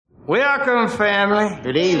Welcome, family.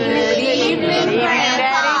 Good evening. Good evening,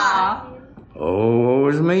 Grandpa. Oh,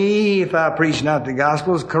 it's me if I preach not the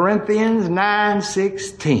Gospels. Corinthians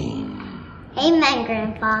 9:16. Amen,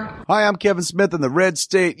 Grandpa. Hi, I'm Kevin Smith, and the Red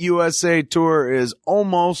State USA Tour is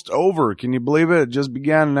almost over. Can you believe it? It just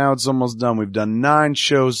began, and now it's almost done. We've done 9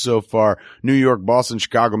 shows so far. New York, Boston,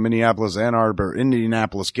 Chicago, Minneapolis, Ann Arbor,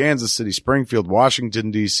 Indianapolis, Kansas City, Springfield,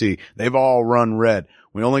 Washington, D.C. They've all run red.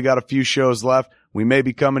 We only got a few shows left. We may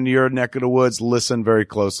be coming to your neck of the woods. Listen very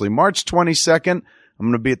closely. March 22nd, I'm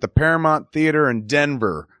going to be at the Paramount Theater in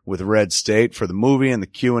Denver with Red State for the movie and the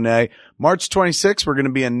Q&A. March 26th, we're going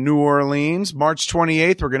to be in New Orleans. March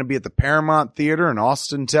 28th, we're going to be at the Paramount Theater in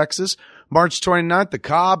Austin, Texas. March 29th, the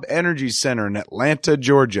Cobb Energy Center in Atlanta,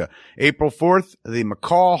 Georgia. April 4th, the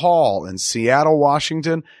McCall Hall in Seattle,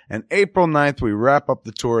 Washington. And April 9th, we wrap up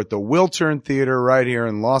the tour at the Wiltern Theater right here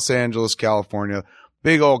in Los Angeles, California.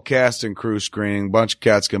 Big old cast and crew screening. Bunch of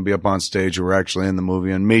cats going to be up on stage who are actually in the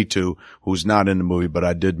movie, and me too, who's not in the movie, but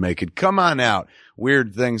I did make it. Come on out.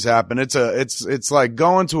 Weird things happen. It's like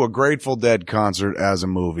going to a Grateful Dead concert as a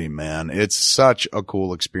movie, man. It's such a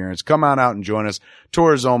cool experience. Come on out and join us.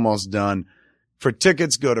 Tour is almost done. For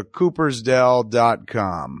tickets, go to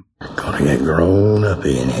coopersdell.com. Gonna get grown up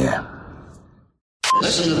in here.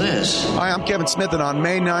 Listen to this. Hi, I'm Kevin Smith, and on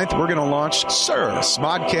May 9th, we're going to launch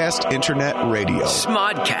Smodcast Internet Radio.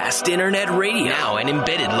 Smodcast Internet Radio. Now an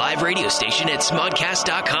embedded live radio station at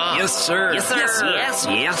smodcast.com. Yes, sir. Yes, sir.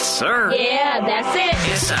 Yes, sir. Yeah, that's it.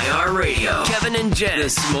 SIR Radio. Kevin and Jen.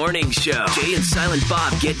 This Morning Show. Jay and Silent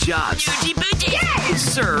Bob get jobs. Booty booty. It's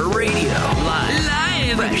Sir Radio. Live.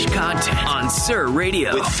 Fresh content on Sir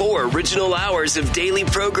Radio. With 4 original hours of daily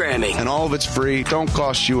programming. And all of it's free. Don't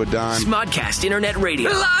cost you a dime. Smodcast Internet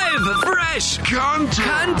Radio. Live, fresh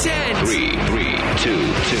content. 3, 2, 2,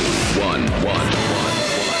 1, 1.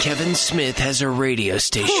 Kevin Smith has a radio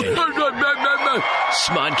station.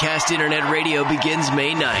 Smodcast Internet Radio begins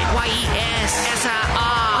May 9th.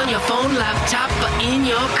 YESSIR. On your phone, laptop, in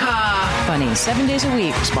your car. Funny, 7 days a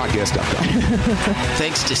week. Smodcast.com.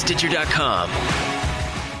 Thanks to Stitcher.com.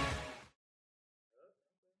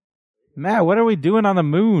 Matt, what are we doing on the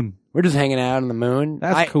moon? We're just hanging out on the moon.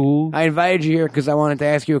 That's cool. I invited you here because I wanted to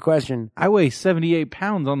ask you a question. I weigh 78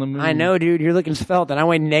 pounds on the moon. I know, dude. You're looking svelte, and I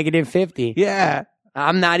weigh negative 50. Yeah.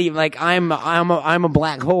 I'm not even like I'm a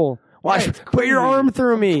black hole. Watch, put your arm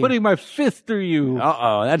through me. Putting my fist through you.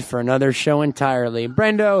 Uh-oh, that's for another show entirely.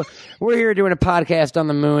 Brendo, we're here doing a podcast on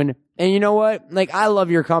the moon. And you know what? Like, I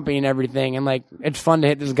love your company and everything. And, like, it's fun to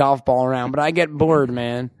hit this golf ball around. But I get bored,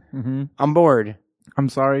 man. Mm-hmm. I'm bored. I'm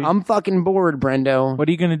sorry. I'm fucking bored, Brendo. What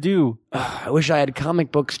are you going to do? I wish I had comic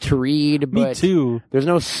books to read. But Me too. There's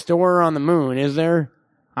no store on the moon, is there?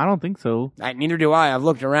 I don't think so. Neither do I. I've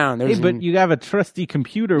looked around. But you have a trusty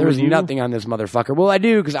computer with you. There's nothing on this motherfucker. Well, I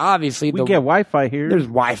do, because obviously... We get Wi-Fi here. There's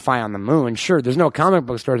Wi-Fi on the moon. Sure, there's no comic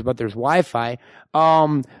book stores, but there's Wi-Fi.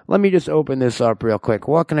 Let me just open this up real quick.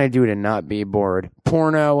 What can I do to not be bored?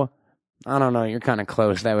 Porno? I don't know. You're kind of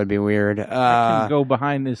close. That would be weird. I can go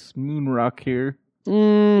behind this moon rock here.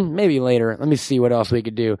 Maybe later. Let me see what else we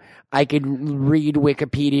could do. I could read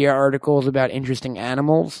Wikipedia articles about interesting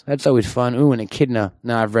animals. That's always fun. Ooh, an echidna.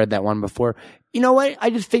 No, I've read that one before. You know what?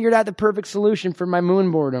 I just figured out the perfect solution for my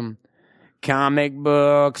moon boredom. Comic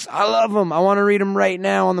books. I love them. I want to read them right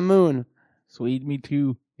now on the moon. Sweet, me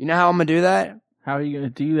too. You know how I'm going to do that? How are you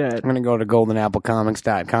going to do that? I'm going to go to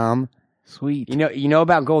goldenapplecomics.com. Sweet. You know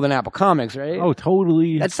about Golden Apple Comics, right? Oh,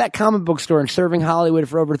 totally. That's that comic book store serving Hollywood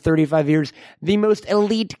for over 35 years. The most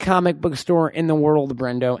elite comic book store in the world,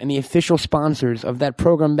 Brendo, and the official sponsors of that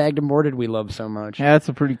program Bagged and Boarded we love so much. Yeah, that's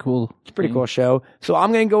a pretty cool. It's a pretty cool show. So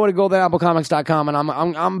I'm going to go to goldenapplecomics.com,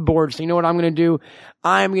 and I'm bored. So you know what I'm going to do?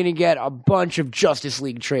 I'm going to get a bunch of Justice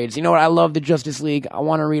League trades. You know what? I love the Justice League. I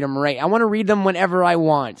want to read them I want to read them whenever I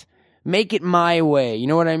want. Make it my way. You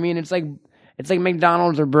know what I mean? It's like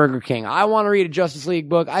McDonald's or Burger King. I want to read a Justice League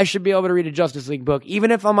book. I should be able to read a Justice League book,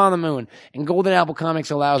 even if I'm on the moon. And Golden Apple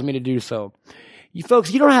Comics allows me to do so. You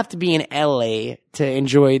folks, you don't have to be in LA to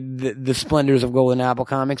enjoy the splendors of Golden Apple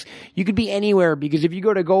Comics. You could be anywhere, because if you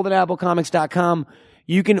go to goldenapplecomics.com,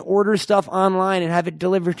 you can order stuff online and have it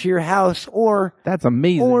delivered to your house, or that's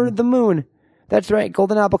amazing. Or the moon. That's right.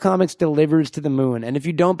 Golden Apple Comics delivers to the moon. And if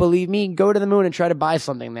you don't believe me, go to the moon and try to buy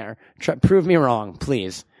something there. Prove me wrong,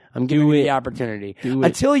 please. I'm giving you the opportunity.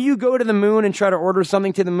 Until you go to the moon and try to order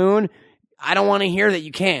something to the moon, I don't want to hear that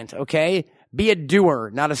you can't, okay? Be a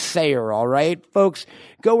doer, not a sayer, all right? Folks,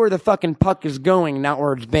 go where the fucking puck is going, not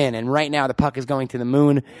where it's been. And right now, the puck is going to the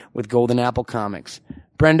moon with Golden Apple Comics.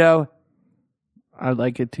 Brendo? I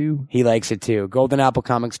like it too. He likes it too.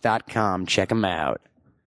 GoldenAppleComics.com. Check him out.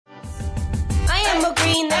 I am a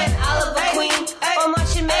green that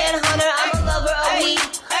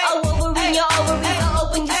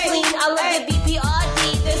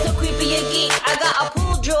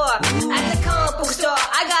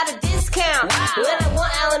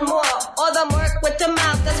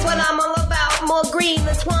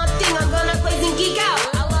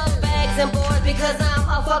because I'm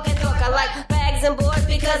a fucking dork. I like bags and boards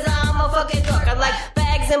because I'm a fucking dork. I like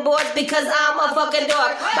bags and boards because I'm a fucking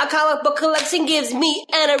dork. My comic book collection gives me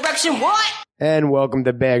an erection. What? And welcome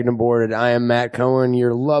to Bagged and Boarded. I am Matt Cohen,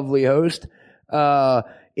 your lovely host.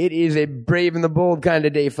 It is a brave and the bold kind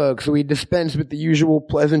of day, folks. We dispense with the usual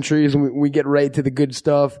pleasantries and we get right to the good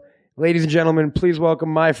stuff. Ladies and gentlemen, please welcome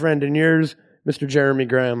my friend and yours, Mr. Jeremy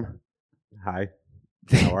Graham. Hi.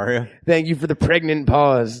 How are you? Thank you for the pregnant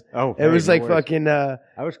pause. Oh, it was no like worries. fucking. I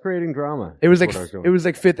was creating drama. It was That's like what I doing. it was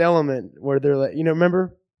like Fifth Element, where they're like,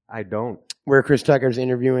 remember I don't. where Chris Tucker's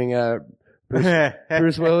interviewing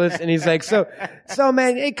Bruce Willis, and he's like, so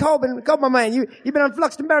man, hey Colvin, man, you've been on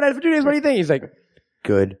Flux and Paradise for 2 days. What do you think? He's like,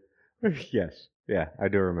 good. Yes. Yeah, I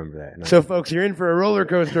do remember that. And So, folks, you're in for a roller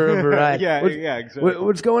coaster of a ride. yeah, exactly.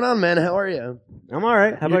 What's going on, man? How are you? I'm all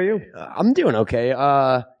right. How about you? I'm doing okay.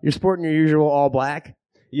 You're sporting your usual all black.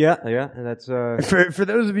 Yeah. And that's For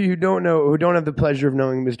those of you who don't know, who don't have the pleasure of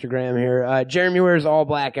knowing Mr. Graham here, Jeremy wears all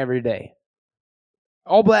black every day.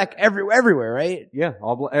 All black everywhere, right? yeah,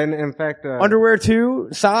 and in fact, Underwear too,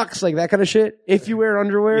 socks, like that kind of shit. If you wear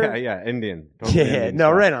underwear, yeah, Indian. Totally yeah, Indian no,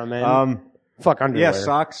 style. right on, man. Fuck underwear. Yeah,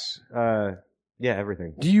 socks. Yeah,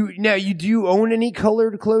 everything. Do you own any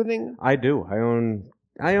colored clothing? I do. I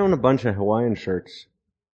own a bunch of Hawaiian shirts.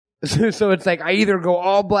 So it's like I either go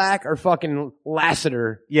all black or fucking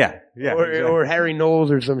Lassiter. Yeah, or, exactly. or Harry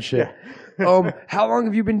Knowles or some shit. How long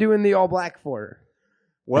have you been doing the all black for?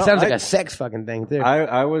 Well, it sounds like a sex fucking thing too.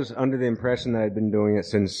 I was under the impression that I'd been doing it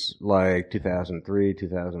since like 2003,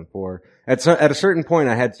 2004. At a certain point,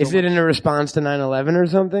 I had. Is it in a response to 9/11 or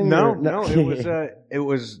something? No, or, no. It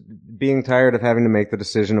was being tired of having to make the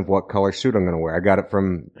decision of what color suit I'm going to wear. I got it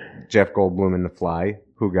from Jeff Goldblum in The Fly,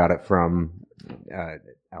 who got it from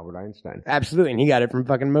Albert Einstein. Absolutely, and he got it from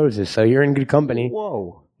fucking Moses. So you're in good company.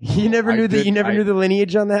 Whoa! You never knew that. You never knew the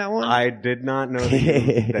lineage on that one. I did not know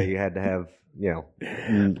that you had to have.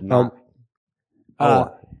 Not.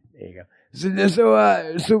 There you go.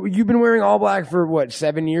 So you've been wearing all black for what,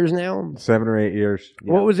 7 years now? 7 or 8 years.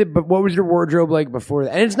 Yeah. What was it? But what was your wardrobe like before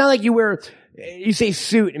that? And it's not like you say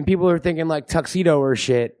suit and people are thinking like tuxedo or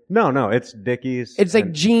shit. No, it's Dickies. It's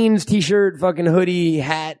like jeans, t-shirt, fucking hoodie,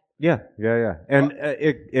 hat. Yeah. And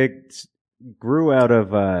it grew out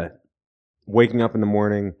of waking up in the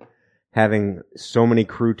morning, having so many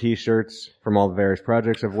crew T-shirts from all the various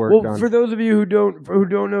projects I've worked on. For those of you who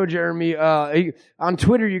don't know Jeremy, on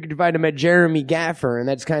Twitter you can find him at Jeremy Gaffer, and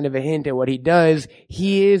that's kind of a hint at what he does.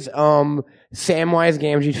 He is Samwise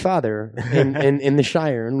Gamgee's father in the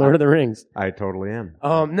Shire in Lord of the Rings. I totally am.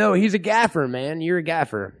 No, he's a gaffer, man. You're a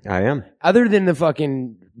gaffer. I am. Other than the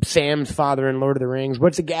fucking Sam's father in Lord of the Rings,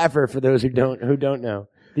 what's a gaffer for those who don't know?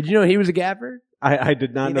 Did you know he was a gaffer? I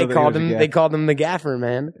did not know that he was a gaffer. They called him the gaffer,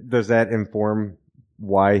 man. Does that inform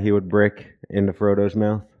why he would brick into Frodo's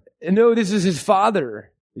mouth? No, this is his father.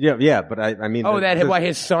 Yeah, but I mean... why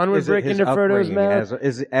his son would brick into Frodo's mouth?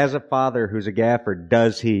 As a father who's a gaffer,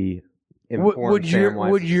 does he inform would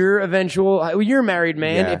your eventual... You're a married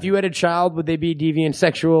man. Yeah. If you had a child, would they be deviant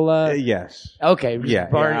sexual... Yes. Okay. Yeah.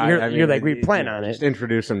 We plan on it. Just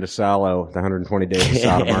introduce him to Salo, the 120 Days of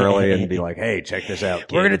Sodom early, and be like, hey, check this out,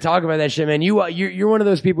 kid. We're going to talk about that shit, man. You're one of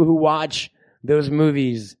those people who watch those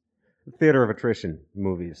movies... Theater of attrition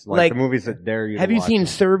movies. Like the movies that dare you to watch. Have you seen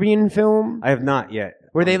Serbian film? I have not yet.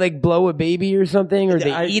 Where they like blow a baby or something, or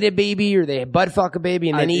they eat a baby, or they butt fuck a baby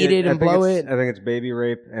and then eat it and blow it? I think it's baby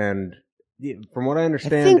rape, and from what I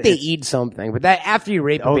understand... I think they eat something, but that after you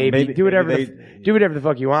rape a baby, do whatever the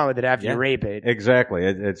fuck you want with it after you rape it. Exactly.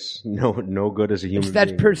 It's no good as a human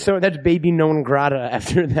being. That's baby non grata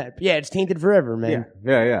after that. Yeah, it's tainted forever, man.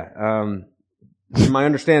 Yeah. From my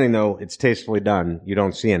understanding, though, it's tastefully done. You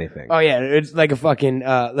don't see anything. Oh yeah, it's like a fucking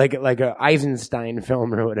like a Eisenstein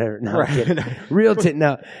film or whatever. No, right.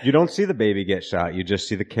 No. You don't see the baby get shot. You just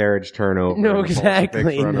see the carriage turn over. No, exactly,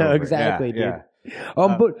 dude. Yeah.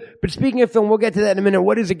 But speaking of film, we'll get to that in a minute.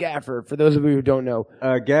 What is a gaffer? For those of you who don't know,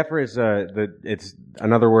 gaffer is it's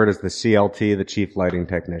another word is the CLT, the chief lighting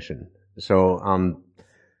technician. So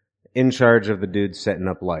in charge of the dudes setting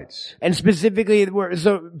up lights. And specifically,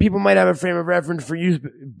 so people might have a frame of reference for you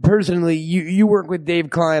personally. You work with Dave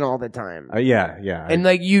Klein all the time. Yeah. And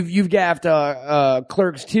like you've gaffed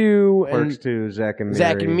Clerks 2, Zack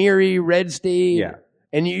and Miri, Red State. Yeah.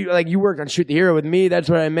 And you worked on Shoot the Hero with me. That's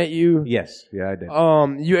where I met you. Yes, yeah, I did.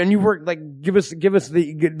 You worked give us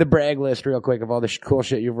the brag list real quick of all the cool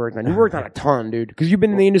shit you've worked on. You worked on a ton, dude. Because you've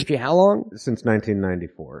been in the industry how long? Since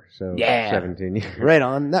 1994, so 17 years. Right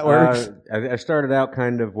on, that works. I started out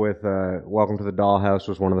kind of with Welcome to the Dollhouse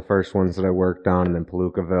was one of the first ones that I worked on, and then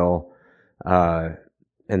Palookaville, and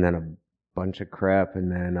then bunch of crap,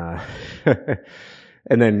 and then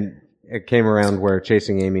and then it came around where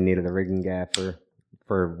Chasing Amy needed a rigging gaffer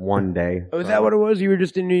for one day. Oh, is that what it was? You were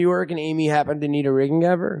just in New York and Amy happened to need a rigging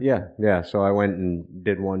gaffer? Yeah. So I went and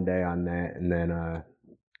did one day on that, and then I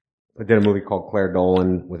did a movie called Claire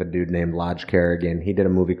Dolan with a dude named Lodge Kerrigan. He did a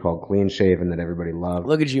movie called Clean Shaven that everybody loved.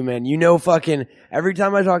 Look at you, man. You know fucking, every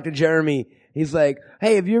time I talk to Jeremy, he's like,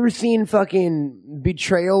 hey, have you ever seen fucking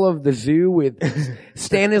Betrayal of the Zoo with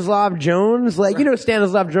Stanislav Jones? Like, you know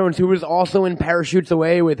Stanislav Jones, who was also in Parachutes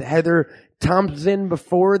Away with Heather Thompson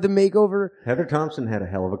before the makeover? Heather Thompson had a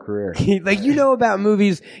hell of a career. Like, you know about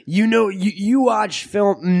movies, you know, you watch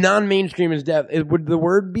film, non-mainstream is death. Would the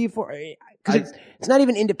word be for, because it's not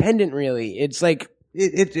even independent really. It's like,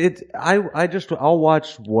 I'll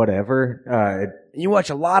watch whatever. You watch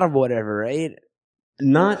a lot of whatever, right?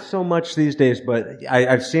 Not so much these days, but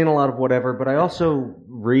I've seen a lot of whatever, but I also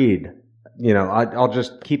read. You know, I'll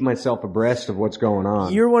just keep myself abreast of what's going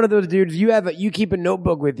on. You're one of those dudes, you keep a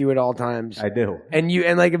notebook with you at all times. I do.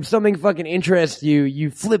 And like if something fucking interests you, you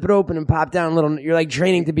flip it open and pop down a little, you're like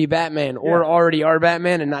training to be Batman or already are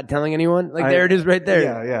Batman and not telling anyone. Like there it is right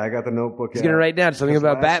there. Yeah, I got the notebook. He's gonna write down something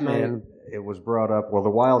about Batman. It was brought up, well, The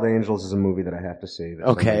Wild Angels is a movie that I have to see that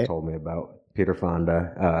somebody told me about. Peter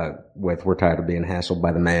Fonda, with We're Tired of Being Hassled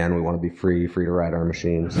by the Man. We want to be free to ride our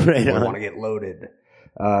machines. Right we on. want to get loaded.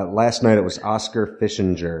 Last night it was Oscar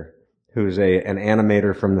Fischinger, who's an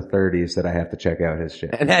animator from the 30s that I have to check out his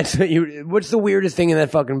shit. And that's what's the weirdest thing in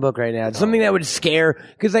that fucking book right now? It's something that would scare,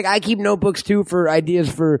 cause like I keep notebooks too for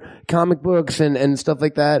ideas for comic books and stuff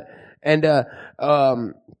like that. And,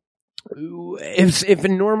 if a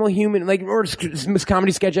normal human, like, or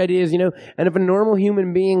comedy sketch ideas, you know, and if a normal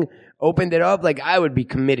human being opened it up, like, I would be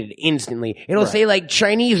committed instantly. It'll say, like,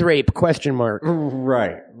 Chinese rape, ?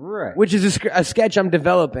 Right. Which is a sketch I'm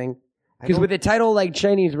developing. Because with a title like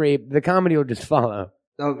Chinese rape, the comedy will just follow.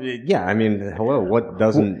 Oh, yeah, I mean, hello, what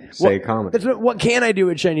doesn't say comedy? What can I do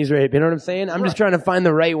with Chinese rape? You know what I'm saying? I'm just trying to find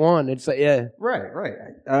the right one. It's like, yeah. Right.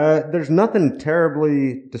 There's nothing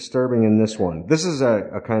terribly disturbing in this one. This is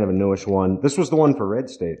a kind of a newish one. This was the one for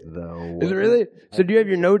Red State, though. Is it really? So do you have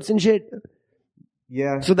your notes and shit?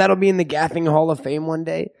 Yeah. So that'll be in the Gaffing Hall of Fame one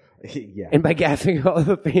day? Yeah. And by Gaffing Hall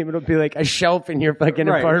of Fame, it'll be like a shelf in your fucking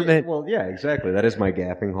apartment. Well, yeah, exactly. That is my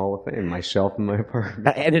gaffing Hall of Fame, my shelf in my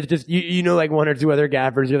apartment. And it's just, you know, like one or two other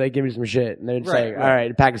gaffers, you're like, give me some shit. And they're just like, all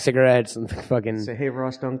right, a pack of cigarettes and fucking. Say, hey,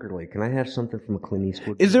 Ross Dunkerley, can I have something from a Clint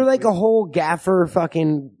Eastwood? Is there like a whole gaffer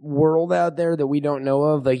fucking world out there that we don't know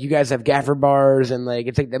of? Like you guys have gaffer bars and like,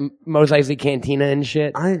 it's like the Mos Eisley Cantina and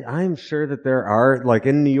shit. I'm sure that there are, like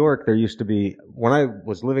in New York, there used to be, when I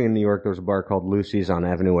was living in New York, there was a bar called Lucy's on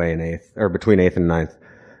Avenue A and 8th, or between 8th and 9th,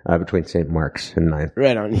 between St. Mark's and 9th.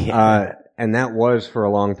 Right on, yeah. And that was for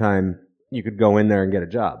a long time, you could go in there and get a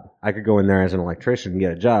job. I could go in there as an electrician and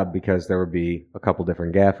get a job because there would be a couple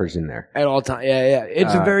different gaffers in there. At all times, yeah.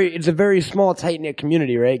 It's a very small, tight-knit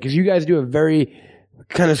community, right? Because you guys do a very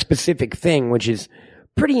kind of specific thing, which is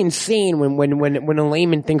pretty insane when a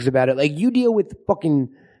layman thinks about it. Like, you deal with fucking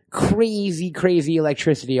crazy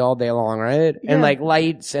electricity all day long, right? Yeah. And like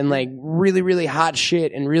lights and like really, really hot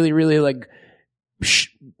shit and really, really like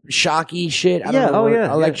shocky shit. I don't know.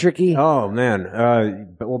 Electric-y. Oh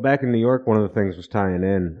man. Well, back in New York, one of the things was tying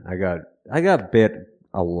in. I got bit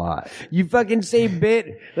a lot. You fucking say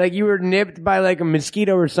bit like you were nipped by like a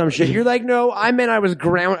mosquito or some shit. You're like, no, I meant I was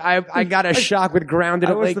I got a shock with grounded.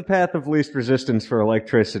 I was the path of least resistance for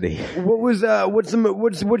electricity. What was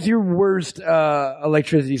what's your worst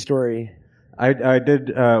electricity story? I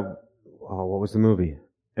did what was the movie?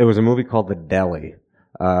 It was a movie called The Deli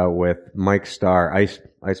with Mike Starr, Ice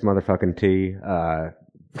motherfucking T.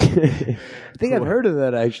 I think I've heard of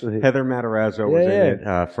that actually. Heather Matarazzo was in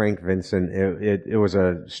it. Frank Vincent. It was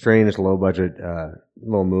a strange, low budget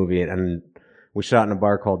little movie, and we shot in a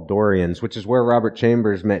bar called Dorian's, which is where Robert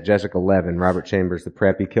Chambers met Jessica Levin. Robert Chambers, the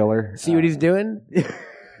preppy killer. See what he's doing?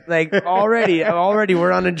 Like already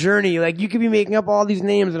we're on a journey. Like you could be making up all these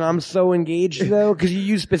names and I'm so engaged though because you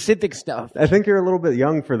use specific stuff. I think you're a little bit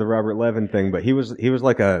young for the Robert Levin thing, but he was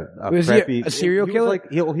like a preppy. A serial killer?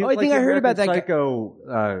 I think I heard about that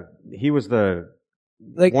Psycho. He was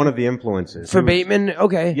one of the influences. For Bateman?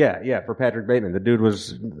 Okay. Yeah, for Patrick Bateman. The dude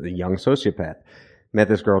was a young sociopath. Met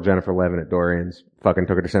this girl, Jennifer Levin, at Dorian's, fucking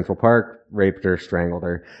took her to Central Park, raped her, strangled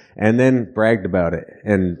her, and then bragged about it.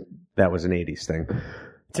 And that was an 80s thing.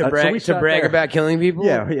 To brag about killing people?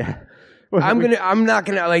 Yeah. I'm not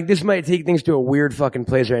gonna, like, this might take things to a weird fucking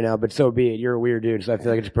place right now, but so be it. You're a weird dude, so I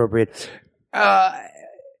feel like it's appropriate. There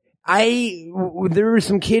were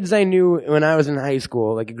some kids I knew when I was in high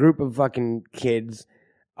school, like a group of fucking kids.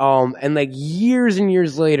 And like years and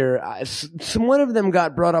years later, one of them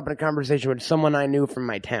got brought up in a conversation with someone I knew from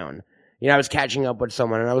my town. You know, I was catching up with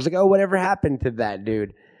someone and I was like, oh, whatever happened to that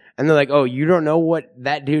dude? And they're like, oh, you don't know what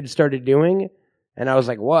that dude started doing? And I was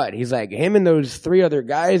like, what? He's like, him and those 3 other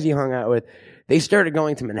guys he hung out with, they started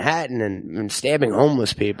going to Manhattan and stabbing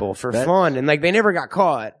homeless people for fun. And like, they never got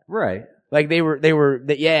caught. Right. Like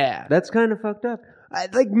yeah. That's kind of fucked up.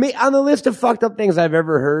 On the list of fucked up things I've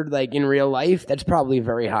ever heard, like in real life, that's probably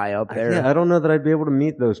very high up there. Yeah, I don't know that I'd be able to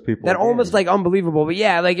meet those people. That almost like unbelievable, but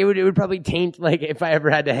yeah, like it would probably taint like if I ever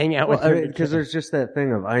had to hang out with them. Because there's just that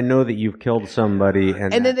thing of I know that you've killed somebody,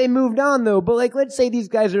 and then they moved on though. But like, let's say these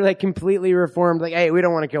guys are like completely reformed, like, hey, we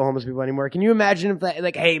don't want to kill homeless people anymore. Can you imagine if that,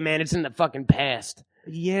 like, hey man, it's in the fucking past.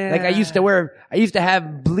 Yeah. Like I used to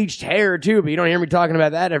have bleached hair too, but you don't hear me talking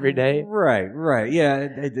about that every day. Right. Yeah,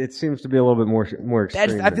 it seems to be a little bit more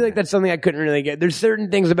extreme. I feel like that's something I couldn't really get. There's certain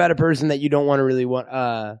things about a person that you don't want to really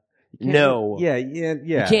know. Yeah.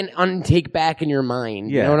 You can't untake back in your mind.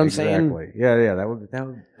 Yeah, you know what I'm exactly. saying? Yeah.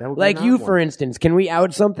 That would like be you, for for instance. Can we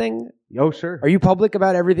out something? Oh, sure. Are you public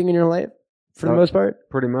about everything in your life? For the most part?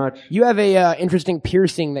 Pretty much. You have a interesting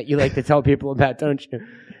piercing that you like to tell people about, don't you?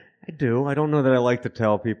 I do. I don't know that I like to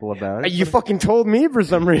tell people about it. You fucking told me for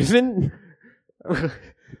some reason.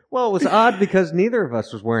 Well, it was odd because neither of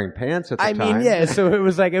us was wearing pants at the time. I mean, yeah, so it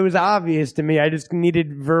was obvious to me. I just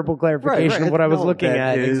needed verbal clarification of what I was looking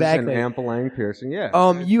at. Exactly. An ample piercing,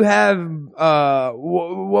 yeah. You have,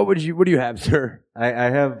 what do you have, sir? I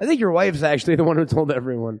have. I think your wife's actually the one who told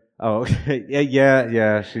everyone. Oh, okay.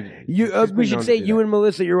 Yeah. We should say you and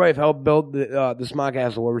Melissa, your wife, helped build the Smock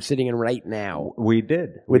Castle where we're sitting in right now. We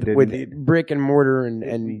did. With brick and mortar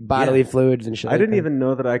and bodily fluids and shit. I didn't even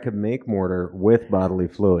know that I could make mortar with bodily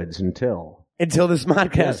fluids until the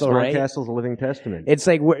Smock Castle, right? Smock Castle's a living testament. It's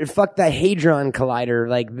like, fuck the Hadron Collider.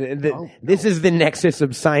 Like, this is the nexus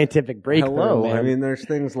of scientific breakthrough. Hello. Man. I mean, there's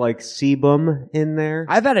things like sebum in there.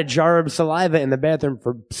 I've had a jar of saliva in the bathroom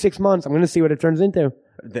for 6 months. I'm going to see what it turns into.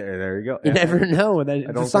 There you go. You never know. It's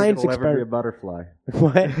I don't a science think it'll ever be a experiment. butterfly.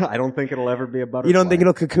 What? I don't think it'll ever be a butterfly. You don't think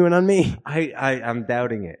it'll cocoon on me? I'm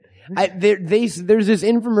doubting it. There's this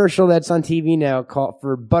infomercial that's on TV now called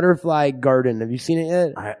for Butterfly Garden. Have you seen it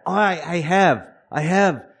yet? I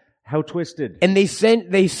have. How twisted. And they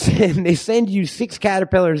send you 6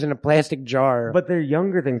 caterpillars in a plastic jar. But they're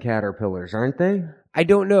younger than caterpillars, aren't they? I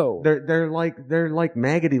don't know. They're like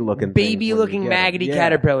maggoty looking baby looking maggoty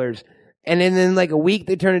caterpillars. And then in like a week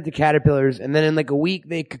they turn into caterpillars, and then in like a week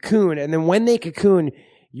they cocoon, and then when they cocoon,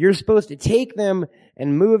 you're supposed to take them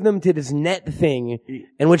and move them to this net thing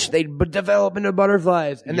in which they develop into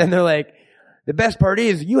butterflies. And then they're like, the best part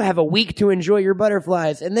is you have a week to enjoy your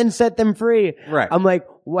butterflies and then set them free. Right. I'm like,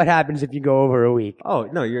 what happens if you go over a week? Oh,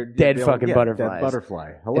 no, you're dead fucking butterflies. Dead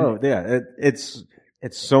butterfly. Hello. It's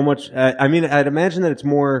so much. I mean, I'd imagine that it's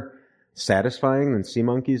more satisfying than sea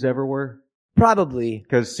monkeys ever were. Probably.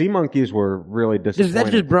 Because sea monkeys were really disappointing.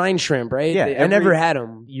 That's just brine shrimp, right? Yeah. I never had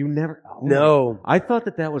them. You never? Oh, no. I thought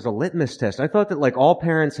that was a litmus test. I thought that like all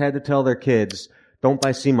parents had to tell their kids, don't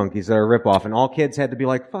buy sea monkeys, they're a ripoff. And all kids had to be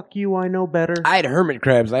like, fuck you, I know better. I had hermit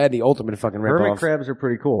crabs. I had the ultimate fucking ripoff. Hermit crabs are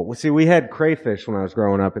pretty cool. Well, see, we had crayfish when I was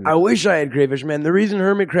growing up. I wish I had crayfish, man. The reason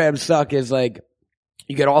hermit crabs suck is like,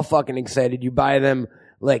 you get all fucking excited. You buy them.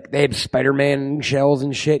 Like, they have Spider-Man shells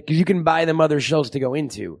and shit, because you can buy them other shells to go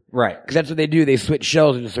into. Right. Because that's what they do. They switch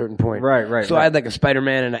shells at a certain point. Right. So I had like a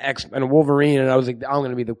Spider-Man and a Wolverine, and I was like, I'm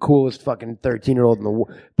going to be the coolest fucking 13-year-old in the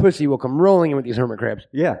pussy will come rolling in with these hermit crabs.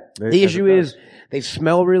 Yeah. The issue is, they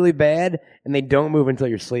smell really bad, and they don't move until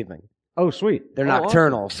you're sleeping. Oh, sweet. They're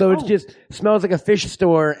nocturnal. Awesome. So it's just, smells like a fish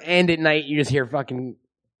store, and at night you just hear fucking...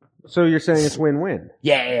 So you're saying it's win-win?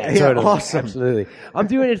 Yeah, totally. Awesome. Absolutely. I'm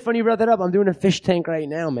doing it, funny you brought that up, I'm doing a fish tank right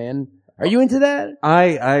now, man. Are you into that?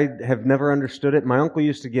 I have never understood it. My uncle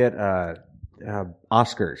used to get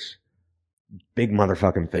Oscars. Big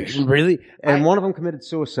motherfucking fish. Really? And one of them committed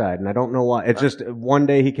suicide, and I don't know why. It just, one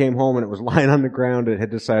day he came home and it was lying on the ground. It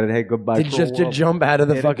had decided, hey, goodbye. To jump out of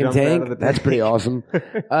the fucking tank? That's pretty awesome.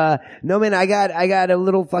 No, man, I got a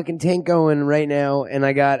little fucking tank going right now,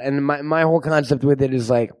 and my whole concept with it is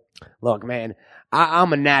like, look, man,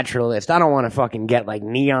 I'm a naturalist. I don't want to fucking get like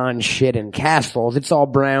neon shit and castles. It's all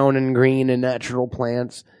brown and green and natural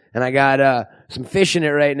plants. And I got some fish in it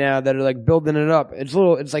right now that are like building it up. It's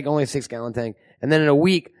like only a 6-gallon tank. And then in a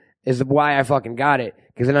week is why I fucking got it.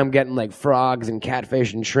 Because then I'm getting like frogs and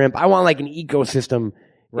catfish and shrimp. I want like an ecosystem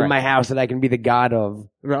in my house that I can be the god of.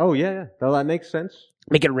 Oh, yeah. Well, that makes sense.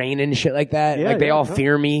 Make it rain and shit like that. Yeah, like they all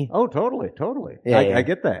fear me. Oh, totally. Yeah, I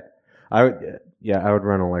get that. I would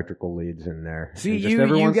run electrical leads in there. See, And just you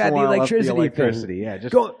every once in got a while, the up electricity thing. Yeah,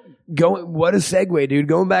 just Go. What a segue, dude.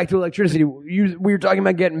 Going back to electricity. We were talking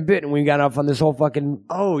about getting bit, and we got off on this whole fucking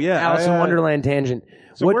Alice in Wonderland tangent.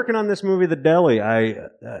 So working on this movie, The Deli,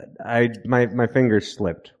 my fingers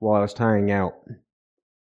slipped while I was tying out,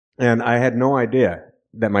 and I had no idea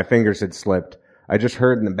that my fingers had slipped. I just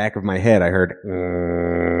heard in the back of my head, I heard.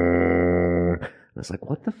 I was like,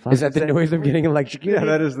 "What the fuck?" Is that the noise of getting electrocuted? Yeah,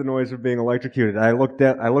 that is the noise of being electrocuted. I looked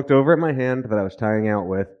over at my hand that I was tying out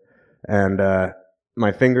with, and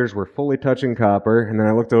my fingers were fully touching copper, and then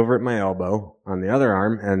I looked over at my elbow on the other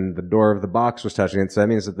arm, and the door of the box was touching it. So that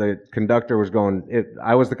means that the conductor was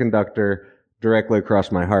I was the conductor directly across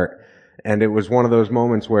my heart. And it was one of those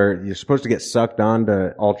moments where you're supposed to get sucked onto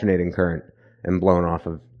alternating current and blown off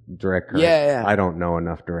of direct current. Yeah. I don't know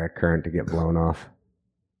enough direct current to get blown off.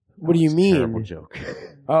 What do you mean? Terrible joke.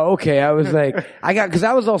 Oh, okay. I was like, because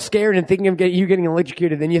I was all scared and thinking of you getting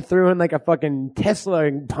electrocuted. Then you threw in like a fucking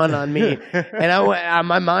Tesla pun on me, and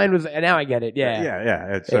my mind was. And now I get it. Yeah.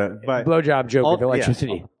 Yeah. It's but blowjob joke with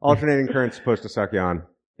electricity. Yeah, alternating current's supposed to suck you on.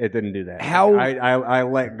 It didn't do that. How? I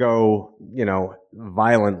let go,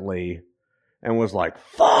 violently, and was like,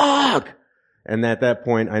 "Fuck!" And at that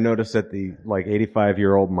point, I noticed that the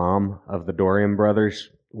 85-year-old mom of the Dorian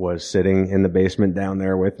brothers was sitting in the basement down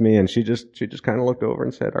there with me, and she just kind of looked over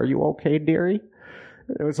and said, "Are you okay, dearie?"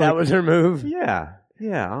 That was her move. Yeah,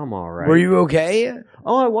 I'm all right. Were you okay?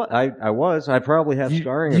 Oh, I was. I probably have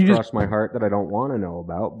scarring across my heart that I don't want to know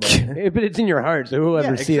about, but it's in your heart, so who'll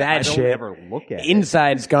ever see that shit? I don't ever look at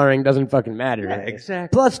Inside scarring doesn't fucking matter. Yeah,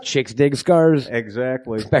 exactly. Plus, chicks dig scars.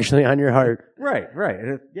 Exactly. Especially on your heart. Right.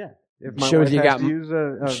 And if my shows wife you has got to use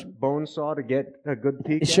a bone saw to get a good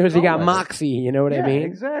peek, it shows you got moxie. You know what I mean?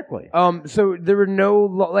 Exactly. So there were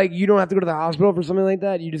no you don't have to go to the hospital for something like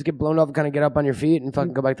that. You just get blown off and kind of get up on your feet and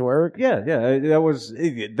fucking go back to work. Yeah.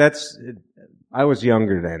 I was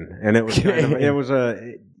younger then, and it was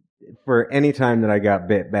for any time that I got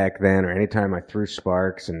bit back then, or any time I threw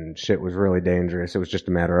sparks and shit was really dangerous. It was just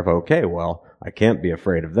a matter of, okay, well, I can't be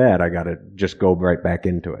afraid of that. I got to just go right back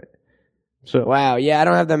into it. So wow, yeah, I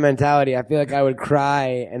don't have that mentality. I feel like I would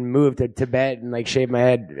cry and move to Tibet and shave my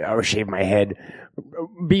head,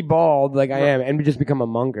 be bald like I am, and just become a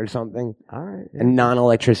monk or something. All right, a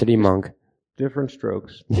non-electricity monk. Different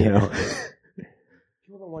strokes, Hold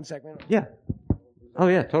on 1 second. Yeah. Oh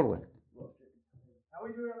yeah, totally. How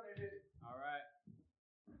we doing up there, dude? All right.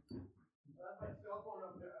 That's my cell phone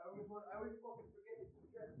up there. I always fucking forget to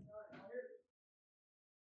check the time. Here it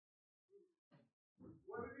is.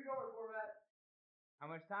 What are we going for, Matt? How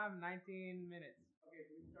much time? 19 minutes. Okay,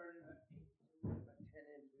 so we started at 10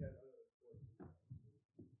 in.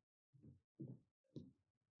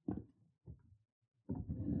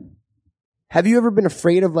 Have you ever been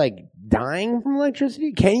afraid of dying from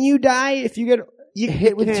electricity? Can you die if you get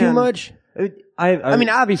hit with too much? I mean,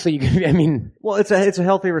 obviously you can. Well, it's a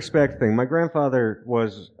healthy respect thing. My grandfather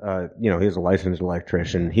was, he was a licensed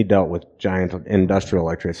electrician. He dealt with giant industrial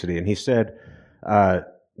electricity, and he said, the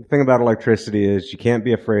thing about electricity is you can't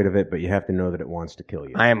be afraid of it, but you have to know that it wants to kill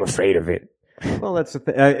you. I am afraid of it. Well, that's the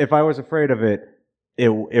thing. If I was afraid of it, it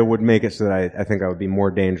would make it so that I think I would be more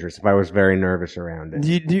dangerous if I was very nervous around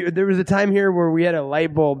it. There was a time here where we had a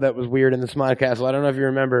light bulb that was weird in the Smod Castle. I don't know if you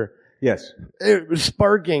remember. Yes. It was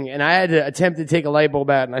sparking, and I had to attempt to take a light bulb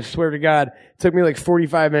out, and I swear to God, it took me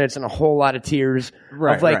 45 minutes and a whole lot of tears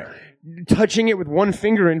of touching it with one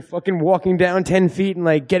finger and fucking walking down 10 feet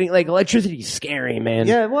and getting electricity's scary, man.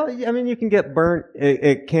 Yeah, well, I mean, you can get burnt.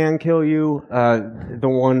 It can kill you. The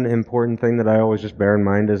one important thing that I always just bear in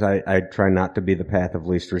mind is I try not to be the path of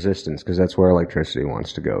least resistance, because that's where electricity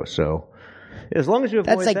wants to go. So as long as you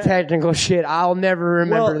avoid that's technical shit. I'll never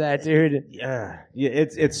remember that, dude. Yeah,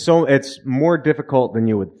 it's more difficult than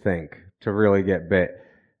you would think to really get bit.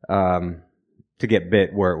 To get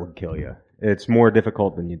bit where it would kill you. It's more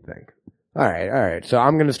difficult than you'd think. All right. So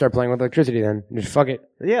I'm going to start playing with electricity then. Just fuck it.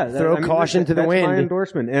 Yeah. Throw caution to the wind. That's my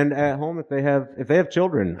endorsement. And at home, if they have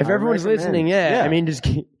children. If everyone's listening, I mean, just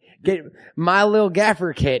get my little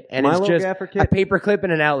gaffer kit, and it's just a paper clip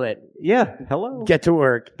and an outlet. Yeah. Hello. Get to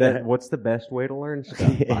work. What's the best way to learn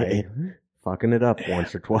stuff? By fucking it up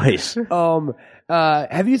once or twice.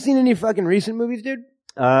 Have you seen any fucking recent movies, dude?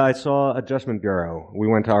 I saw Adjustment Bureau. We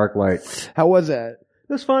went to ArcLight. How was that?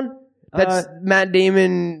 It was fun. That's Matt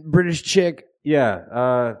Damon, British chick. Yeah,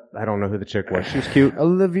 I don't know who the chick was. She was cute.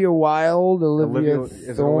 Olivia Wilde, Olivia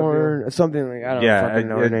Thorne, something like I don't fucking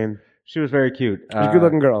know her name. She was very cute. She's a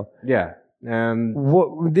good-looking girl. Yeah.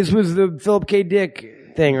 This was the Philip K.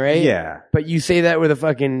 Dick thing, right? Yeah. But you say that with a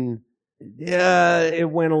fucking it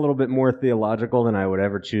went a little bit more theological than I would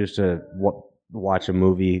ever choose to watch a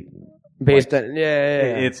movie based on.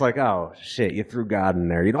 Yeah. It's like, oh shit, you threw God in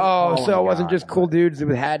there. You don't. Oh, so it wasn't just cool dudes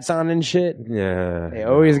with hats on and shit. Yeah. They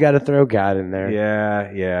always got to throw God in there.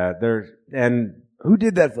 Yeah. And who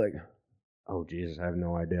did that flick? Oh Jesus, I have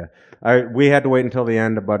no idea. We had to wait until the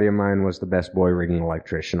end. A buddy of mine was the best boy rigging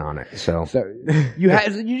electrician on it. So you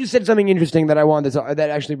just said something interesting that I wanted to, that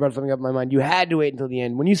actually brought something up in my mind. You had to wait until the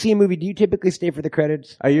end. When you see a movie, do you typically stay for the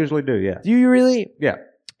credits? I usually do. Yeah. Do you really? Yeah.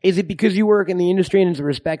 Is it because you work in the industry and it's a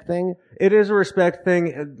respect thing? It is a respect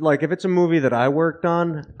thing. Like, if it's a movie that I worked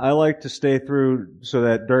on, I like to stay through so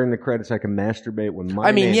that during the credits I can masturbate when my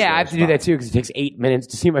name I have goes to do by. that too because it takes 8 minutes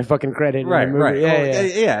to see my fucking credit. Right, in the movie.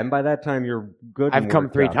 right. Yeah. And by that time you're good. I've and come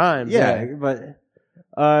worked 3 out. times. Yeah, but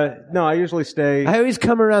no, I usually stay. I always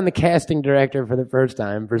come around the casting director for the first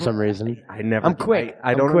time for some reason. I'm quick.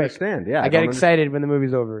 I don't quick. understand. Yeah, I get excited when the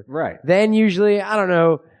movie's over. Right. Then usually, I don't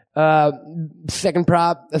know, second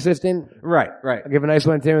prop assistant. Right. I'll give a nice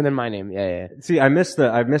one too, and then my name. Yeah. See, I missed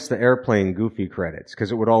the airplane Goofy credits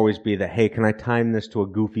because it would always be the, hey, can I time this to a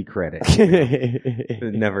Goofy credit?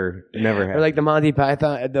 It never happened. Or like the Monty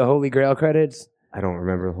Python, the Holy Grail credits. I don't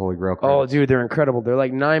remember the Holy Grail credits. Oh, dude, they're incredible. They're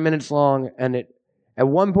like 9 minutes long, and at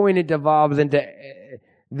one point it devolves into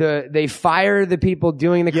they fire the people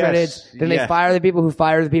doing the credits, then they fire the people who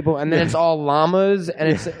fire the people, and then it's all llamas, and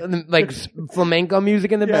it's like flamenco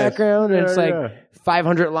music in the background, and it's like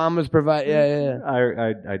 500 llamas provide. Yeah.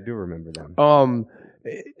 I do remember them.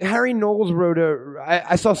 Harry Knowles wrote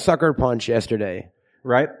I saw Sucker Punch yesterday.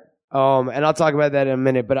 Right. And I'll talk about that in a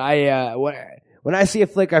minute, but when I see a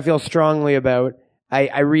flick I feel strongly about,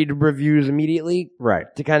 I read reviews immediately. Right.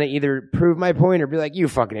 To kind of either prove my point or be like, you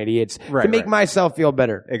fucking idiots. Right, to make myself feel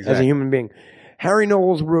better as a human being. Harry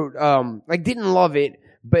Knowles wrote, didn't love it,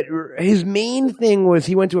 but his main thing was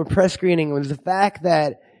he went to a press screening, was the fact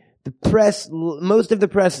that most of the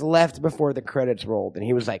press left before the credits rolled. And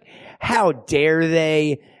he was like, how dare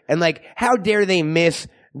they? And like, how dare they miss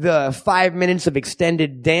the 5 minutes of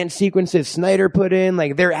extended dance sequences Snyder put in?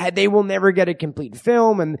 Like, they will never get a complete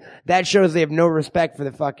film, and that shows they have no respect for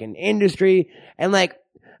the fucking industry. And like,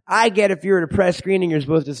 I get if you're at a press screening, you're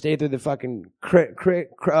supposed to stay through the fucking through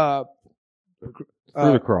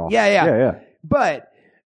the crawl. Yeah. But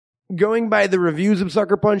going by the reviews of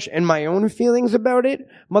Sucker Punch and my own feelings about it,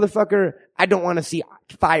 motherfucker, I don't want to see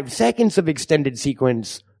 5 seconds of extended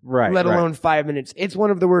sequence, let alone 5 minutes. It's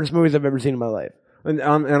one of the worst movies I've ever seen in my life. And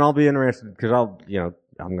I'll be interested because I'm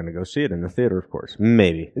going to go see it in the theater, of course.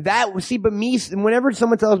 Maybe. Whenever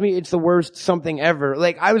someone tells me it's the worst something ever,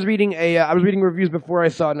 like I was reading reviews before I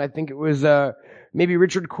saw it, and I think it was, maybe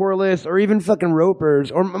Richard Corliss or even fucking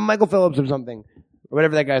Roper's or Michael Phillips or something. Or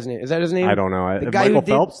whatever that guy's name. Is that his name? I don't know. Michael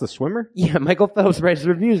Phelps, the swimmer? Yeah, Michael Phelps writes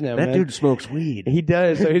reviews now, That dude smokes weed. He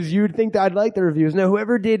does. So you'd think that I'd like the reviews. Now,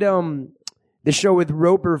 whoever did, the show with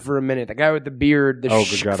Roper for a minute, the guy with the beard,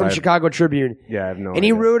 from Chicago Tribune. Yeah, I have no idea. And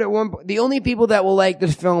he wrote at one point, the only people that will like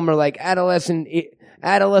this film are like adolescent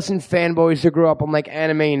fanboys who grew up on like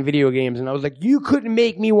anime and video games. And I was like, you couldn't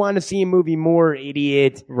make me want to see a movie more,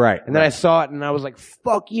 idiot. Right. And then I saw it and I was like,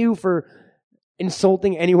 fuck you for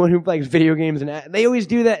insulting anyone who likes video games. And they always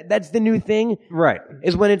do that. That's the new thing. Right.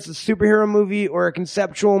 Is when it's a superhero movie or a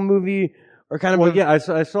conceptual movie or kind of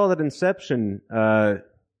I saw that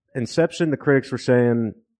Inception, the critics were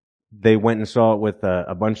saying they went and saw it with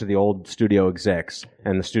a bunch of the old studio execs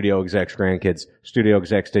and the studio execs' grandkids. Studio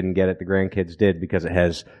execs didn't get it. The grandkids did because it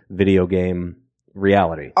has video game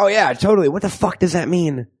reality. Oh yeah, totally. What the fuck does that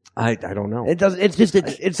mean? I don't know. It's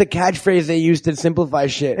a catchphrase they use to simplify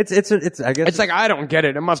shit. I guess it's like, I don't get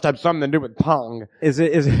it. It must have something to do with Pong. Is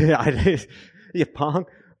it yeah, Pong?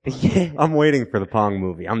 Yeah. I'm waiting for the Pong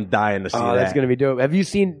movie. I'm dying to see that. Oh, that's gonna be dope. Have you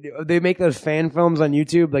seen, they make those fan films on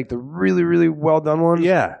YouTube, like the really, really well done ones?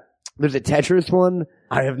 Yeah. There's a Tetris one.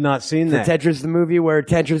 I have not seen that. Tetris, the movie where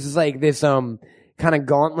Tetris is like this, kind of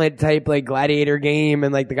gauntlet type, like gladiator game,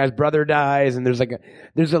 and like the guy's brother dies, and there's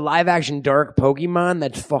a live action dark Pokemon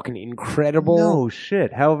that's fucking incredible. No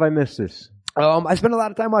shit. How have I missed this? I spent a lot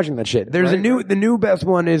of time watching that shit. There's the new best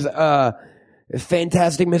one is,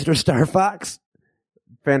 Fantastic Mr. Star Fox.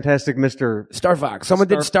 Fantastic Mr. Star Fox. Someone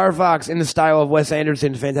did Star Fox in the style of Wes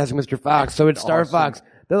Anderson's Fantastic Mr. Fox. So it's Star Fox.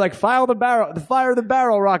 They're like, fire the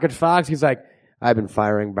barrel rocket, Fox. He's like, I've been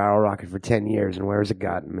firing barrel rocket for 10 years, and where has it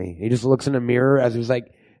gotten me? He just looks in a mirror as it was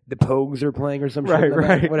like the Pogues are playing or some shit.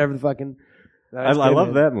 Right. Whatever the fucking. I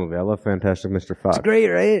love that movie. I love Fantastic Mr. Fox. It's great,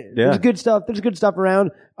 right? Yeah. There's good stuff. There's good stuff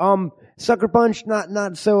around. Sucker Punch,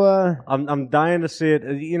 not so. I'm dying to see it.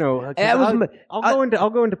 You know, 'cause That was I'll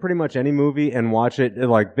go into pretty much any movie and watch it.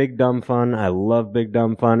 Like Big Dumb Fun. I love Big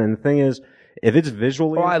Dumb Fun. And the thing is, if it's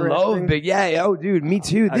visually, I love Big. Yeah, oh, dude, me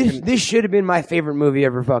too. This should have been my favorite movie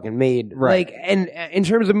ever fucking made. Right. Like, and in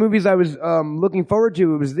terms of movies I was looking forward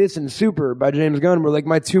to, it was this and Super by James Gunn were like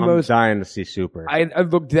my two most. I'm dying to see Super. I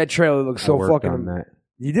looked. That trailer looks so I worked fucking. on that.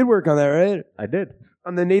 You did work on that, right? I did.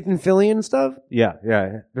 On the Nathan Fillion stuff? Yeah.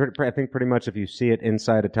 I think pretty much if you see it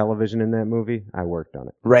inside a television in that movie, I worked on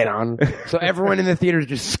it. Right on. So everyone in the theaters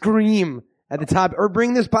just scream at the top, or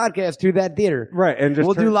bring this podcast to that theater. Right, and just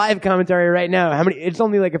we'll do live commentary right now. How many? It's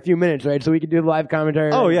only like a few minutes, right? So we can do live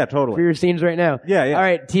commentary. Oh yeah, totally. For your scenes right now. Yeah. All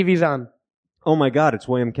right, TV's on. Oh my God, it's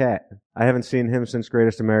William Catt. I haven't seen him since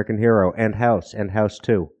Greatest American Hero and House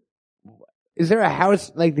 2. Is there a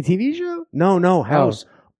House like the TV show? No, House.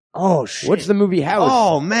 Oh shit. What's the movie House?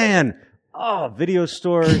 Oh man. Oh, video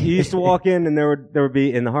store. You used to walk in and there would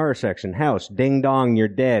be in the horror section, House, ding dong, you're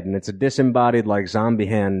dead, and it's a disembodied like zombie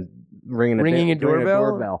hand ringing a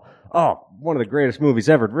doorbell. Oh, one of the greatest movies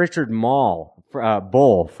ever. Richard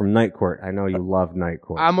Bull from Night Court. I know you love Night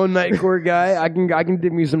Court. I'm a Night Court guy. I can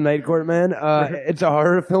dig me some Night Court, man. It's a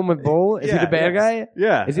horror film with Bull. Is he the bad guy?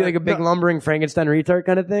 Yeah. Is he like a big lumbering Frankenstein retard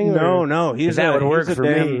kind of thing? No. That would work for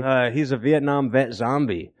me. He's a Vietnam vet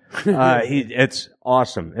zombie. It's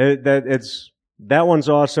awesome. That one's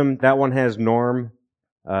awesome. That one has Norm,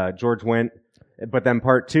 George Wendt, but then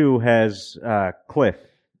part 2 has Cliff.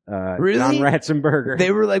 Really? John Ratzenberger.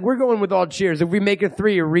 They were like, we're going with all Cheers. If we make a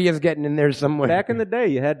 3, Rhea's getting in there somewhere. Back in the day,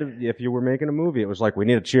 you had to, if you were making a movie, it was like, we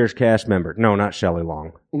need a Cheers cast member. No, not Shelley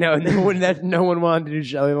Long. No one wanted to do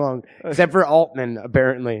Shelley Long. Except for Altman,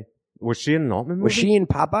 apparently. Was she in an Altman movie? Was she in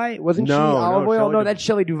Popeye? Wasn't she Olive Oil? No, that's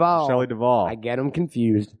Shelley Duvall. Shelley Duvall. I get them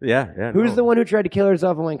confused. Yeah. Who's the one who tried to kill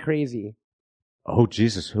herself and went crazy? Oh,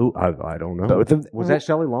 Jesus. Who? I don't know. Both of them. Was that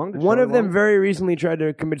Shelley Long? One of them very recently tried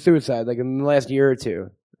to commit suicide, like in the last year or two.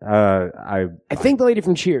 I think the lady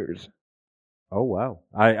from Cheers. Oh, wow.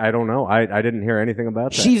 I don't know. I didn't hear anything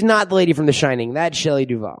about that. She's not the lady from The Shining. That's Shelley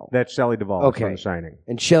Duvall. That's Shelley Duvall Okay. from The Shining.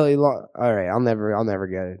 And Shelley Long. All right, I'll never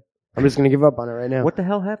get it. I'm just gonna give up on it right now. What the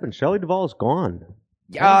hell happened? Shelley Duvall's gone.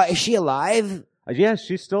 Is she alive? Yeah,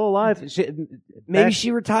 she's still alive. Maybe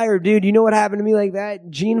she retired, dude. You know what happened to me like that?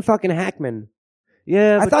 Gene fucking Hackman.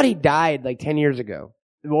 Yeah, I thought he died like 10 years ago.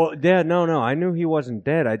 Well, yeah, no. I knew he wasn't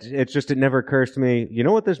dead. It never occurs to me. You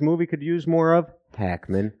know what this movie could use more of?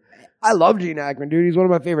 Hackman. I love Gene Hackman, dude. He's one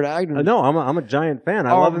of my favorite actors. No, I'm a giant fan.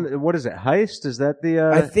 I love him. What is it? Heist? Is that the?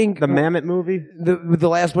 I think the Mammoth movie. The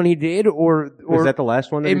last one he did, or is that the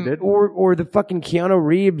last one that he did? Or the fucking Keanu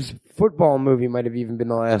Reeves football movie might have even been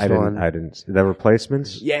the last one. I didn't. The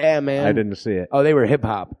Replacements. Yeah, man. I didn't see it. Oh, they were hip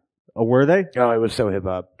hop. Oh, were they? Oh, it was so hip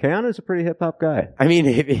hop. Keanu's a pretty hip hop guy. I mean,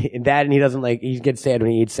 that and he doesn't he gets sad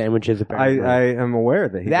when he eats sandwiches. Apparently, I am aware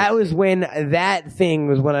that that was when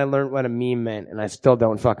I learned what a meme meant, and I still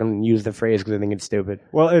don't fucking use the phrase because I think it's stupid.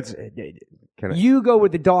 Well, you go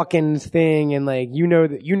with the Dawkins thing, and like you know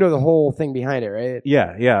the whole thing behind it, right?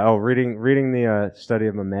 Yeah. Oh, reading the study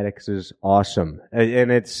of memetics is awesome, and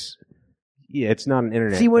it's not an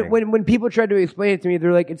internet. See, thing. when people try to explain it to me,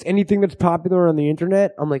 they're like, it's anything that's popular on the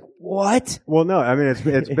internet. I'm like, what? Well, no, I mean it's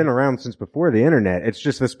been around since before the internet. It's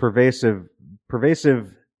just this pervasive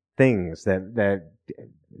things that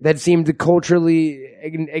seem to culturally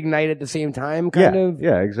ignite at the same time, kind of.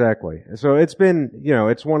 Yeah, exactly. So it's been,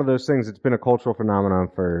 it's one of those things. It's been a cultural phenomenon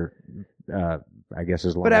for, I guess,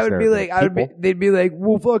 as long as they'd be like,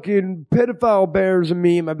 well, fucking pedophile bear's a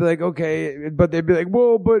meme. I'd be like, okay, but they'd be like,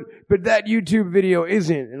 well, but that YouTube video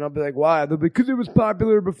isn't, and I'll be like, why? They'll be because it was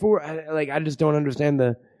popular before. I just don't understand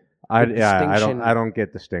the distinction. I don't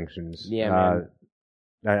get distinctions. Yeah, man.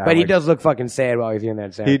 But he does look fucking sad while he's doing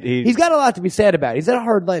that sound. He's got a lot to be sad about. He's had a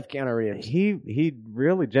hard life, Keanu Reeves. He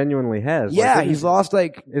really genuinely has. Yeah, he's lost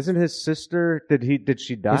Isn't his sister? Did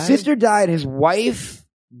she die? His sister died. His wife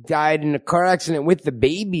died in a car accident with the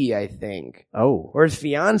baby, I think. Oh, or his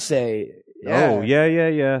fiance. Yeah. Oh,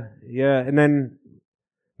 yeah. And then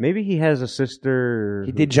maybe he has a sister.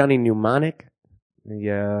 He did Johnny Mnemonic.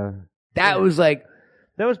 Yeah, that was like.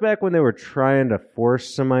 That was back when they were trying to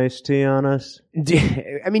force some iced tea on us.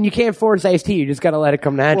 I mean, you can't force iced tea. You just got to let it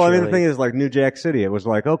come naturally. Well, I mean, the thing is, like, New Jack City, it was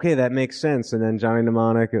like, okay, that makes sense. And then Johnny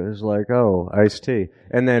Mnemonic, it was like, oh, iced tea.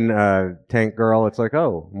 And then Tank Girl, it's like,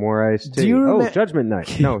 oh, more iced tea. Judgment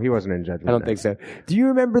Night. No, he wasn't in Judgment Night. I don't think so. Do you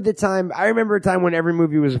remember the time? I remember a time when every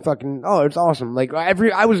movie was fucking, it's awesome. Like,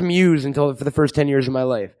 I was Muse for the first 10 years of my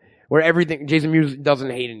life, where Jason Mewes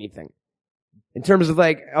doesn't hate anything. In terms of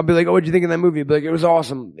like, I'll be like, oh, what'd you think of that movie? He'll be like, it was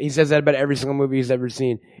awesome. He says that about every single movie he's ever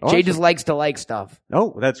seen. Awesome. Jay just likes to like stuff.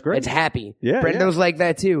 Oh, that's great. It's happy. Yeah, Brendo's like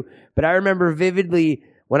that too. But I remember vividly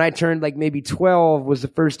when I turned like maybe 12 was the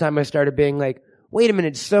first time I started being like, wait a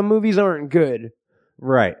minute, some movies aren't good.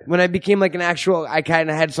 Right. When I became like an actual, I kind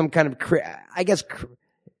of had some kind of,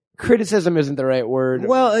 criticism isn't the right word.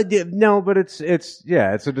 Well, no, but it's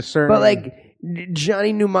a discerning. But like,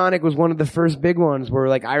 Johnny Mnemonic was one of the first big ones where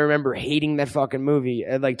like I remember hating that fucking movie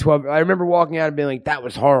at like 12. I remember walking out and being like, that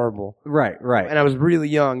was horrible. Right. And I was really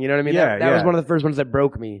young, you know what I mean? Yeah, that was one of the first ones that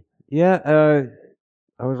broke me. Yeah,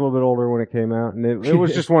 I was a little bit older when it came out, and it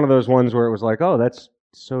was just one of those ones where it was like, oh, that's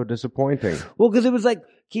so disappointing. Well, because it was like,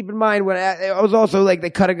 keep in mind when I was also like, they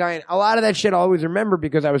cut a guy in, a lot of that shit I always remember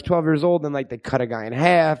because I was 12 years old and like they cut a guy in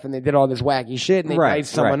half and they did all this wacky shit and they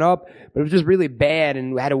diced someone up, but it was just really bad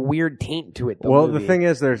and had a weird taint to it. The thing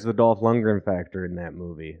is, there's the Dolph Lundgren factor in that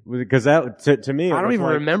movie because that to me, I don't even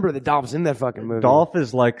remember that Dolph's in that fucking movie. Dolph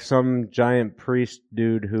is like some giant priest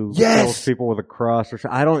dude who kills people with a cross or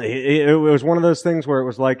something. I don't. It was one of those things where it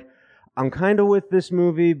was like, I'm kind of with this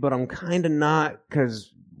movie, but I'm kind of not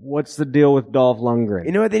because. What's the deal with Dolph Lundgren?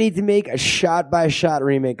 You know what they need to make? A shot-by-shot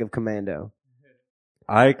remake of Commando.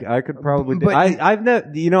 I could probably do. I've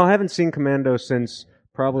never, I haven't seen Commando since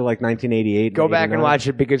probably like 1988. Go back and watch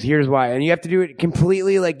it because here's why. And you have to do it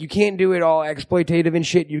completely, like you can't do it all exploitative and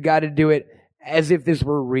shit. You got to do it as if this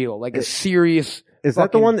were real, like a serious. Is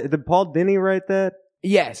that the one? Did Paul Dini write that?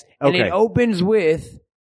 Yes. And Okay. it opens with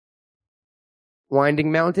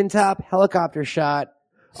winding mountaintop, helicopter shot.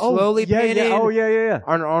 Slowly pan in. Oh, yeah.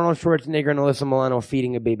 Arnold Schwarzenegger and Alyssa Milano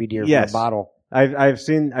feeding a baby deer from a bottle. I've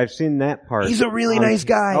seen that part. He's a really nice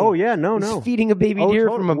guy. Oh yeah, no. He's feeding a baby deer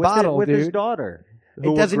from a bottle, with dude. his daughter,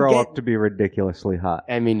 who will grow up to be ridiculously hot.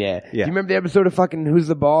 I mean, yeah. Do you remember the episode of fucking Who's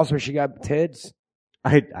the Boss where she got tits?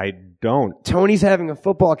 I don't. Tony's having a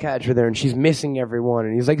football catch with her and she's missing everyone.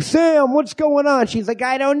 And he's like, Sam, what's going on? She's like,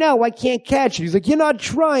 I don't know. I can't catch it. He's like, you're not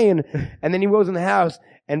trying. And then he goes in the house.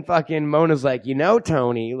 And fucking Mona's like,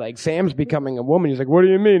 Tony, like Sam's becoming a woman. He's like, what do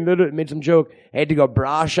you mean? Made some joke. I had to go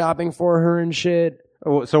bra shopping for her and shit.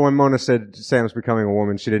 So when Mona said Sam's becoming a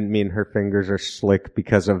woman, she didn't mean her fingers are slick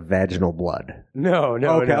because of vaginal blood. No.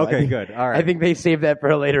 Okay, good. All right. I think they saved that for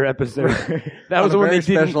a later episode. That was the one they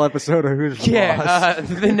did. Special episode of Who's the Boss.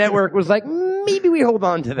 The network was like, maybe we hold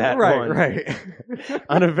on to that one. Right.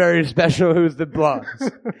 On a very special Who's the Boss.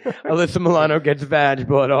 Alyssa Milano gets vag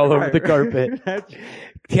blood all over the carpet.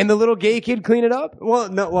 Can the little gay kid clean it up? Well,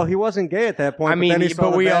 no. Well, he wasn't gay at that point. I mean, but then he saw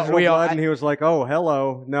but the we all- vaginal we all- blood, and he was like, "Oh,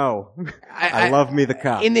 hello, no, I love me the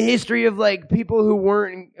cop." In the history of like people who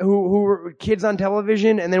who were kids on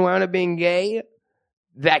television and then wound up being gay,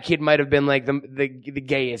 that kid might have been like the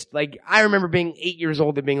gayest. Like I remember being 8 years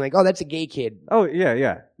old and being like, "Oh, that's a gay kid." Oh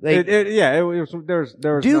yeah. Like- it was there was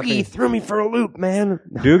Doogie nothing. threw me for a loop, man.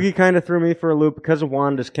 Doogie kind of threw me for a loop because of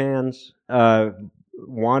Wanda's cans.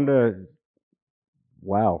 Wanda,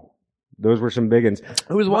 wow. Those were some big ones.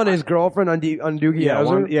 Who was Wanda, his girlfriend on Doogie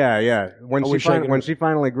Howser? Yeah. When I she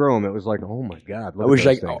finally grew him, it was like, oh my god. I wish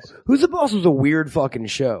Who's the Boss was a weird fucking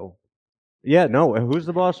show. Yeah, no. Who's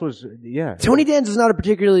the Boss was? Yeah. Tony Danza is not a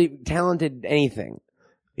particularly talented anything.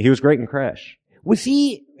 He was great in Crash. Was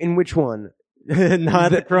he in which one?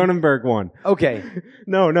 Not the Cronenberg one. Okay.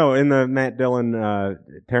 No, in the Matt Dillon,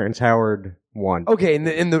 Terrence Howard one. Okay, in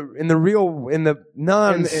the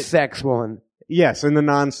non-sex one. Yes, in the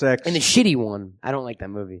non-sex. In the shitty one. I don't like that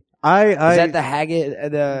movie. Is I that the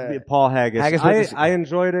Haggis? Paul Haggis. Haggis I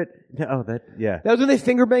enjoyed it. Oh, That was when they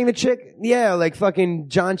finger bang the chick? Yeah, like fucking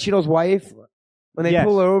John Cheadle's wife. When they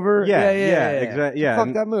pull over. Yeah, exactly. Yeah.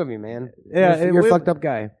 Fuck that movie, man. Yeah, You're a fucked up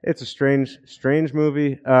guy. It's a strange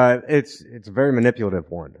movie. It's a very manipulative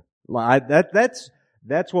one.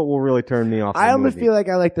 That's what will really turn me off. I almost feel like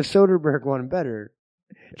I like the Soderbergh one better.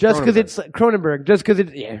 Just because it's Cronenberg. Just because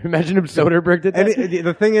it's, imagine if Soderbergh did that.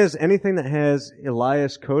 The thing is, anything that has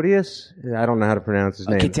Elias Koteas, I don't know how to pronounce his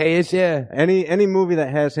name. Koteas, yeah. Any movie that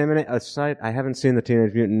has him in it, aside, I haven't seen the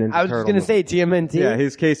Teenage Mutant Ninja Turtle. I was just going to say TMNT. Yeah,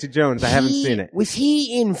 he's Casey Jones. I haven't seen it. Was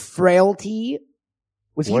he in Frailty?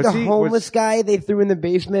 Was he the homeless guy they threw in the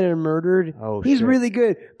basement and murdered? Oh, he's shit. really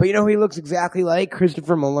good. But you know who he looks exactly like?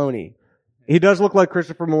 Christopher Maloney. He does look like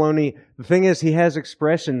Christopher Maloney. The thing is, he has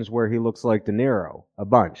expressions where he looks like De Niro a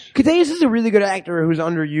bunch. Koteas is a really good actor who's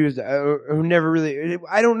underused, who never really.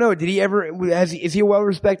 I don't know. Did he ever? Is he a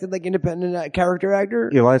well-respected, like independent character actor?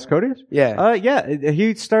 Elias Koteas? Yeah. Yeah.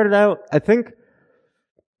 He started out, I think.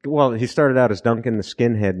 Well, he started out as Duncan the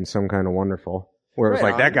Skinhead in Some Kind of Wonderful. Where it was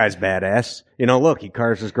like, that guy's badass. Look, he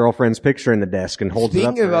carves his girlfriend's picture in the desk and holds it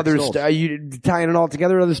up. Speaking of other, you tying it all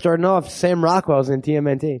together, starting off, Sam Rockwell's in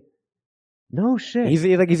TMNT. No shit. He's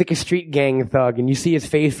like a street gang thug, and you see his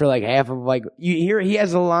face for like half of like you hear he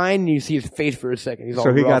has a line, and you see his face for a second. He's all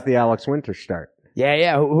So he rough. got the Alex Winter start.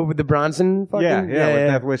 Yeah. Who with the Bronson? Fucking? Yeah, with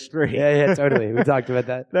Death Wish 3. Yeah, totally. We talked about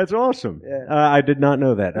that. That's awesome. Yeah. I did not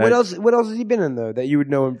know that. What else has he been in though that you would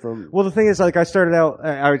know him from? Well, the thing is, like, I started out,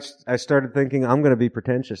 I started thinking, I'm gonna be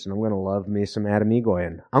pretentious and I'm gonna love me some Adam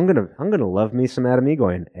Egoyan. I'm gonna love me some Adam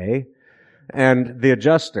Egoyan, eh? And The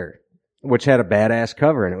Adjuster, which had a badass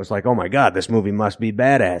cover, and it was like, oh my god, this movie must be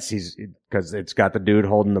badass. Cause it's got the dude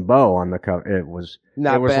holding the bow on the cover. It was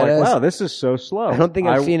Not like, badass. wow, this is so slow. I don't think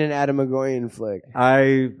I've seen an Adam Egoyan flick.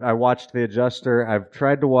 I watched The Adjuster. I've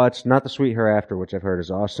tried to watch Not the Sweet Hereafter, which I've heard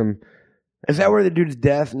is awesome. Is that where the dude's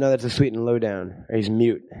deaf? No, that's a Sweet and Lowdown. Or he's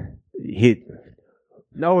mute.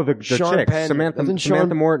 No, the Sean chick, Penn. Samantha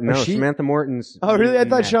Sean- Morton. No, Oh, she- Samantha Morton's. Oh, really? I in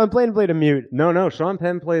thought that. Sean Penn played a mute. No, Sean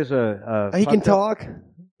Penn plays a He can fucked up- talk?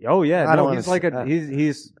 Oh yeah, I don't no, wanna he's like s-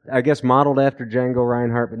 he's I guess modeled after Django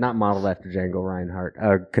Reinhardt, but not modeled after Django Reinhardt.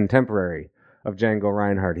 A contemporary of Django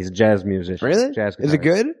Reinhardt. He's a jazz musician. Really? Jazz Is it guitarist.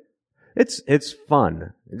 good? It's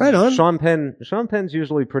fun. Right on. Sean Penn's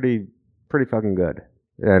usually pretty fucking good,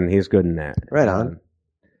 and he's good in that. Right on.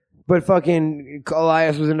 But fucking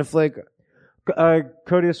Elias was in the flick.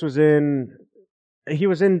 Codius was in. He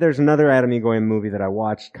was in. There's another Adam Egoyan movie that I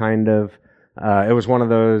watched. Kind of. It was one of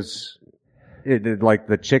those. Like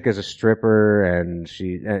the chick is a stripper, and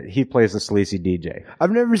he plays the sleazy DJ.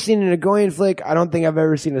 I've never seen an Egoyan flick. I don't think I've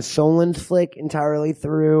ever seen a Solon flick entirely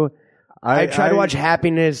through. I tried to watch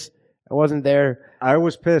Happiness. I wasn't there. I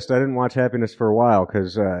was pissed. I didn't watch Happiness for a while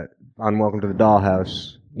because on Welcome to the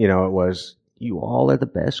Dollhouse, it was, you all are the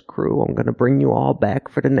best crew. I'm going to bring you all back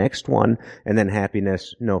for the next one. And then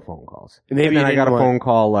Happiness, no phone calls. Maybe and then you I got a didn't phone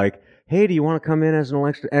call like, hey, do you want to come in as an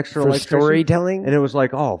extra For electrician? storytelling? And it was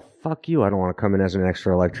like, oh, fuck you. I don't want to come in as an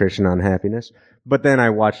extra electrician on Happiness. But then I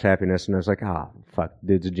watched Happiness and I was like, fuck,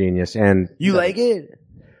 dude's a genius. And You like it?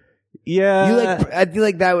 yeah. I feel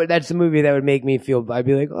like that's the movie that would make me feel, I'd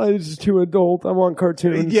be like, oh, this is too adult. I want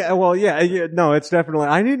cartoons. Yeah, well, yeah, no, it's definitely,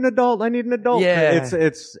 I need an adult. Yeah.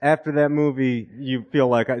 It's after that movie, you feel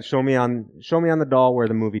like, show me on the doll where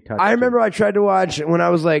the movie touched I you. remember I tried to watch when I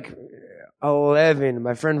was like 11.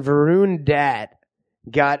 My friend Varun Dat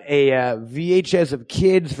got a VHS of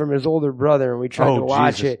Kids from his older brother, and we tried to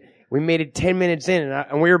watch Jesus. it. We made it 10 minutes in,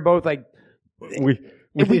 and we were both like, we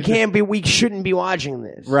shouldn't be watching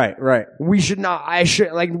this. Right. We should not.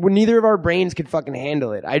 Neither of our brains could fucking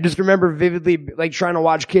handle it. I just remember vividly, like, trying to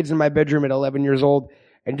watch Kids in my bedroom at 11 years old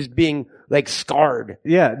and just being, like, scarred.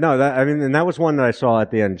 Yeah, no, and that was one that I saw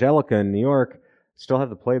at the Angelica in New York. Still have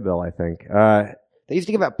the playbill, I think. They used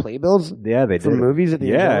to give out playbills? Yeah, they did. For movies at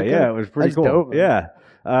the Angelica? Yeah, it was pretty That's cool. dope. Yeah.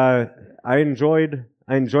 I enjoyed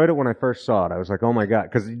it when I first saw it. I was like, oh my God,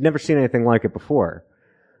 because you'd never seen anything like it before.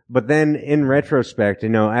 But then in retrospect,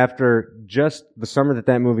 after just the summer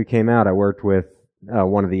that movie came out, I worked with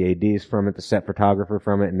one of the ADs from it, the set photographer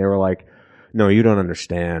from it, and they were like, no, you don't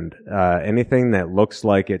understand. Anything that looks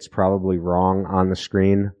like it's probably wrong on the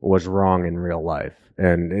screen was wrong in real life.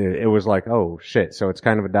 And it was like, oh shit. So it's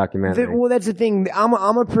kind of a documentary. Well, that's the thing. I'm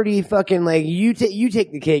a pretty fucking, like, you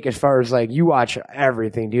take the cake as far as, like, you watch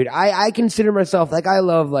everything, dude. I consider myself, like, I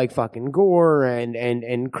love, like, fucking gore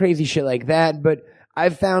and crazy shit like that, but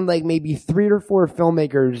I've found, like, maybe 3 or 4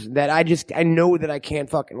 filmmakers that I know that I can't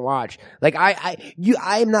fucking watch. Like, I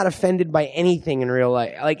am not offended by anything in real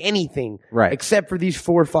life. Like, anything. Right. Except for these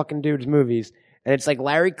 4 fucking dudes' movies. And it's like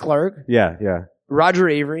Larry Clark. Yeah. Roger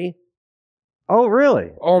Avery. Oh,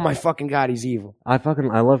 really? Oh my fucking God, he's evil. I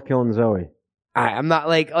love Killing Zoe. I'm not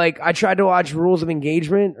like I tried to watch Rules of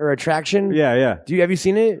Engagement or Attraction. Yeah. Have you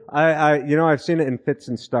seen it? I've seen it in fits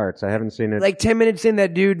and starts. I haven't seen it. Like 10 minutes in,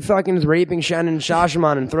 that dude fucking is raping Shannon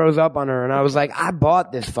Shashaman and throws up on her, and I was like, I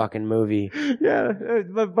bought this fucking movie. Yeah,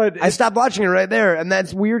 but I stopped watching it right there, and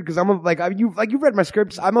that's weird because you've read my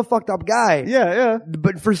scripts. I'm a fucked up guy. Yeah.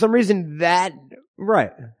 But for some reason that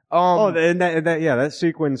right. That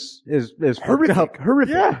sequence is horrific.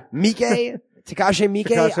 Yeah. Takashi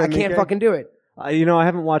Miike, I can't fucking do it. I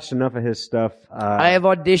haven't watched enough of his stuff. I have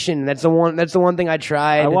Audition. That's the one thing I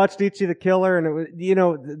tried. I watched Ichi the Killer, and it was,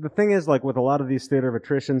 the thing is, like, with a lot of these theater of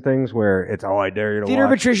attrition things where it's, I dare you to Theater of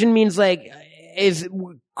watch. attrition means, like, is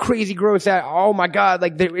crazy gross out. Oh my God,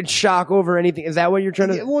 like it's shock over anything. Is that what you're trying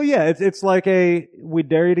to? Well, yeah, it's like we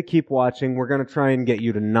dare you to keep watching. We're going to try and get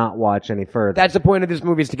you to not watch any further. That's the point of this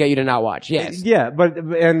movie, is to get you to not watch. Yes. Yeah, but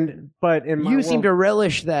in my you seem to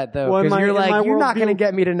relish that though, because you're like, you're not going to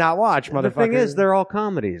get me to not watch, motherfucker. The thing is, they're all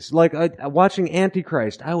comedies. Like watching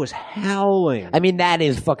Antichrist, I was howling. I mean, that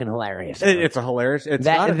is fucking hilarious. It's a hilarious. It's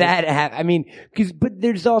I mean, but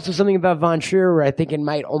there's also something about Von Trier where I think it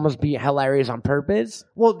might almost be hilarious on purpose.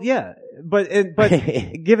 Well, yeah, but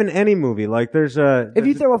given any movie, like if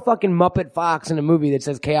you throw a fucking Muppet Fox in a movie that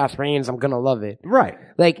says Chaos Reigns, I'm gonna love it. Right.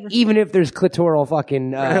 Like, even if there's clitoral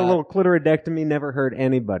fucking a little clitoridectomy never hurt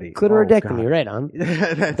anybody. Clitoridectomy, right on.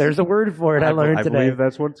 There's a word for it. I learned today. I believe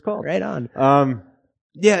that's what it's called. Right on.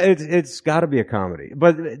 Yeah, it's got to be a comedy,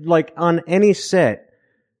 but like on any set,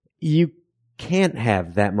 you can't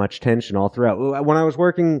have that much tension all throughout. When I was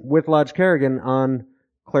working with Lodge Kerrigan on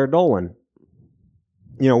Claire Dolan,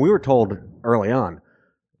 we were told early on,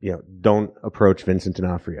 don't approach Vincent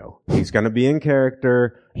D'Onofrio. He's going to be in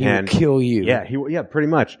character and kill you. Yeah, pretty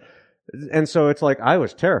much. And so it's like, I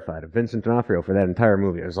was terrified of Vincent D'Onofrio for that entire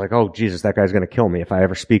movie. I was like, oh Jesus, that guy's going to kill me if I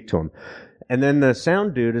ever speak to him. And then the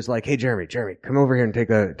sound dude is like, hey Jeremy, come over here and take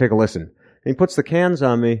a listen. And he puts the cans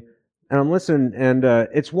on me, and I'm listening, and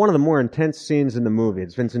it's one of the more intense scenes in the movie.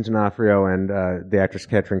 It's Vincent D'Onofrio and the actress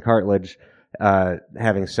Katrin Cartledge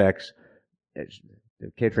having sex.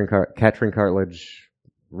 Katrin Cartledge,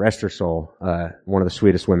 rest her soul, one of the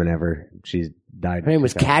sweetest women ever. She died. Her name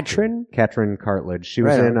was Katrin? Katrin Cartledge. She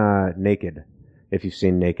was in Naked, if you've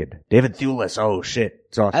seen Naked. David Thewlis, oh shit.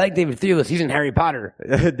 It's awesome. I like David Thewlis. He's in Harry Potter.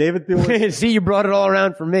 David Thewlis. See, you brought it all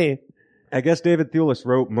around for me. I guess David Thewlis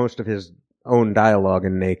wrote most of his own dialogue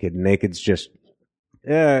in Naked. Naked's just,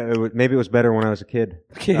 maybe it was better when I was a kid.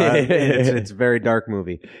 It's a very dark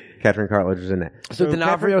movie. Katrin Cartledge was in that. So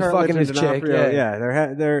D'Onofrio's fucking his chick.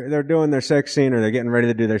 Yeah, they're doing their sex scene, or they're getting ready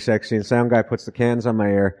to do their sex scene. Sound guy puts the cans on my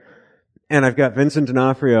ear, and I've got Vincent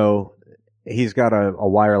D'Onofrio. He's got a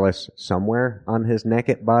wireless somewhere on his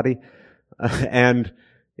naked body, and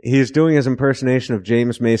he's doing his impersonation of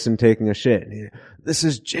James Mason taking a shit. This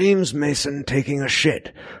is James Mason taking a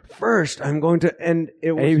shit. First, I'm going to, and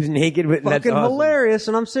he was naked with, fucking that's awesome. Hilarious.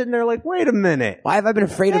 And I'm sitting there like, wait a minute. Why have I been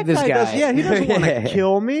afraid of this guy? He doesn't want to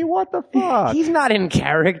kill me. What the fuck? He's not in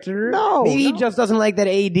character. No. Maybe he just doesn't like that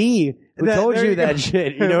AD who told you that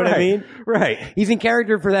shit. You know what I mean? Right. He's in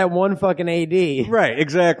character for that one fucking AD. Right,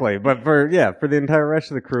 exactly. But for the entire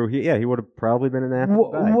rest of the crew, he would have probably been an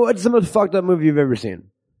asshole. What's the most fucked up movie you've ever seen?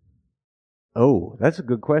 Oh, that's a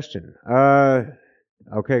good question.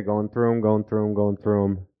 Okay, going through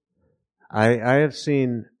them. I have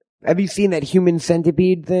seen. Have you seen that Human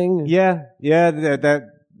Centipede thing? Yeah, that.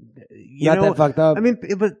 Not that fucked up. I mean,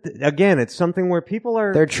 but again, it's something where people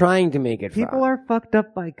are. They're trying to make it. People are fucked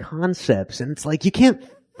up by concepts, and it's like you can't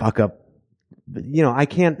fuck up. I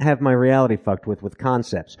can't have my reality fucked with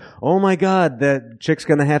concepts. Oh my God, that chick's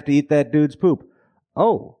gonna have to eat that dude's poop.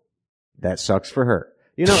 Oh, that sucks for her.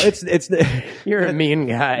 It's you're a mean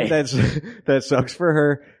guy. That sucks for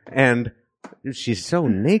her, and she's so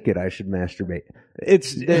naked. I should masturbate.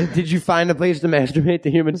 Did you find a place to masturbate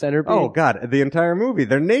the Human Centipede? Oh God, the entire movie.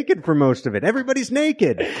 They're naked for most of it. Everybody's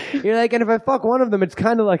naked. You're like, and if I fuck one of them, it's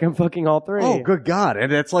kind of like I'm fucking all three. Oh, good God!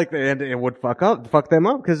 And it's like, and it would fuck them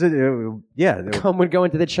up because cum would go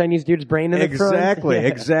into the Chinese dude's brain in the front.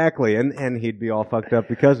 Exactly, and he'd be all fucked up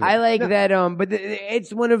because of it. I like that. But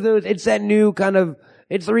it's one of those. It's that new kind of.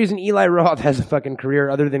 It's the reason Eli Roth has a fucking career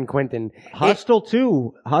other than Quentin. Hostel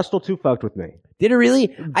 2 fucked with me. Did it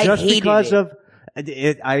really? Just because of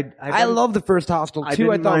it. I love the first Hostel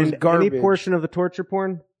 2. I thought it was garbage. Any portion of the torture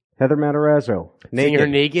porn? Heather Matarazzo. Naked. You're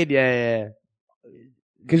naked? Yeah.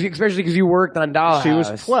 Especially because you worked on Dollhouse. She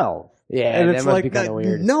was 12. Yeah, and that must be kind of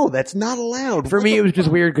weird. No, that's not allowed. For me, it was just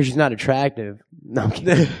weird because she's not attractive. No, I'm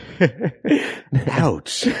kidding.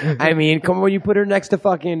 Ouch. I mean, come on, when you put her next to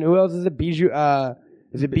fucking, who else is it?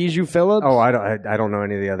 Is it Bijou Phillips? Oh, I don't know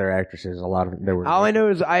any of the other actresses. A lot of them. All I know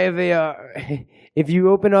is I have if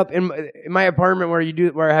you open up in my apartment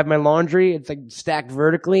where I have my laundry, it's like stacked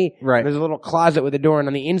vertically. Right. There's a little closet with a door, and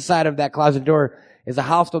on the inside of that closet door is a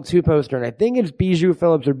Hostel 2 poster, and I think it's Bijou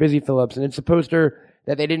Phillips or Busy Phillips, and it's a poster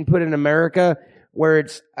that they didn't put in America, where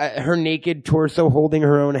it's her naked torso holding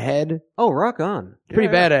her own head. Oh, rock on.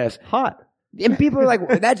 Pretty badass. Hot. And people are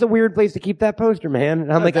like, that's a weird place to keep that poster, man.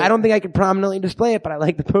 And I'm like, I don't think I could prominently display it, but I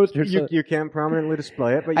like the poster. So You can't prominently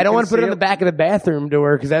display it, but I don't want to put it on the back of the bathroom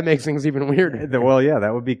door because that makes things even weirder. Well, yeah,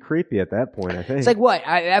 that would be creepy at that point, I think. It's like, what?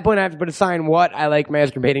 At that point, I have to put a sign, what? I like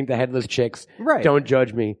masturbating to headless chicks. Right. Don't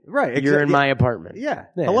judge me. Right. You're in my apartment. Yeah.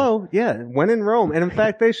 Hello. Yeah. When in Rome. And in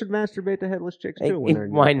fact, they should masturbate to headless chicks too. When they're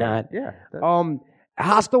in Why Europe. not? Yeah.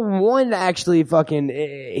 Hostel 1 actually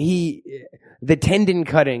the tendon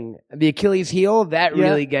cutting, the Achilles heel, that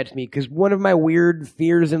really gets me. Because one of my weird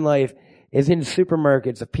fears in life is in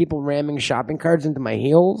supermarkets of people ramming shopping carts into my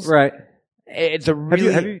heels. Right. It's a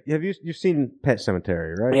really... Have you seen Pet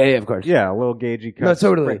Sematary, right? Yeah, of course. Yeah, a little gaugy cut. No,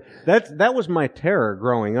 totally. Right. That was my terror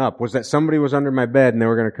growing up, was that somebody was under my bed and they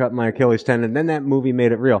were going to cut my Achilles tendon. Then that movie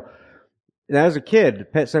made it real. And as a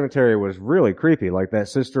kid, Pet Sematary was really creepy, like that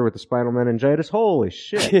sister with the spinal meningitis. Holy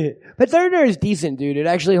shit. Pet Sematary is decent, dude. It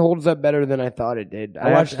actually holds up better than I thought it did. I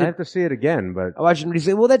have to see it again, but... I watched it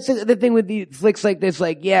recently. Well, that's the thing with the flicks like this.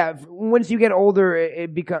 Like, yeah, once you get older,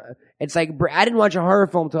 it's like, I didn't watch a horror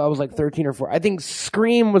film until I was like 13 or 14. I think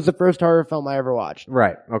Scream was the first horror film I ever watched.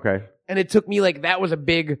 Right, okay. And it took me that was a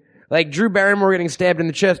big... Like, Drew Barrymore getting stabbed in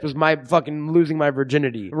the chest was my fucking losing my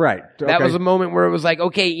virginity. Right. Okay. That was a moment where it was like,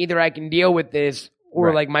 okay, either I can deal with this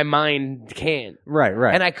or Right. my mind can't. Right.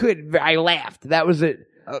 And I laughed. That was it.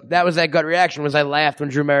 That was that gut reaction was I laughed when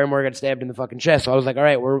Drew Barrymore got stabbed in the fucking chest. So I was like, all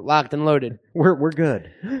right, we're locked and loaded. We're good.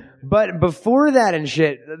 But before that and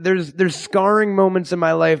shit, there's scarring moments in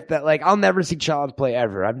my life that I'll never see Child's Play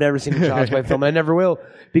ever. I've never seen a Child's Play film, and I never will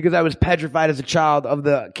because I was petrified as a child of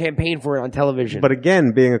the campaign for it on television. But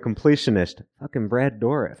again, being a completionist, fucking Brad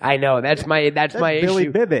Dourif. I know that's my Billy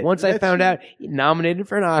issue. Bibbit. Once I found out he nominated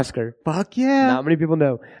for an Oscar. Fuck yeah. Not many people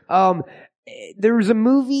know. There was a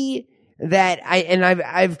movie that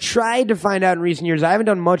I've tried to find out in recent years. I haven't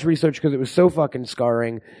done much research because it was so fucking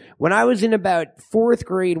scarring. When I was in about 4th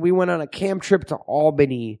grade, we went on a camp trip to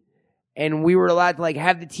Albany, and we were allowed to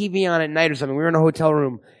have the TV on at night or something. We were in a hotel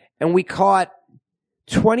room, and we caught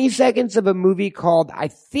 20 seconds of a movie called, I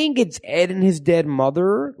think it's Ed and His Dead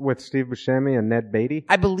Mother. With Steve Buscemi and Ned Beatty?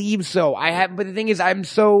 I believe so. But the thing is, I'm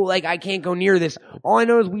so, I can't go near this. All I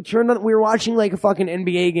know is we were watching a fucking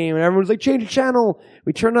NBA game and everyone's like, change the channel.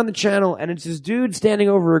 We turned on the channel and it's this dude standing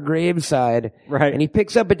over a graveside. Right. And he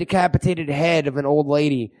picks up a decapitated head of an old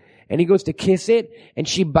lady and he goes to kiss it and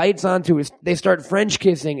she bites onto they start French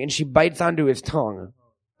kissing and she bites onto his tongue.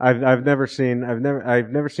 I've never seen Ed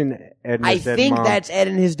and His Dead think Mom. that's Ed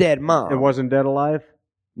and His Dead Mom. It wasn't Dead Alive?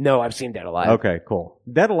 No, I've seen Dead Alive. Okay, cool.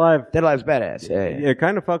 Dead Alive's badass. Yeah. It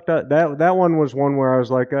kind of fucked up. That one was one where I was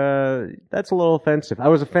like, that's a little offensive. I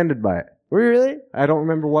was offended by it. Were you really? I don't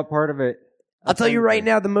remember what part of it. I'll tell you right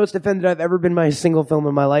now, the most offended I've ever been by a single film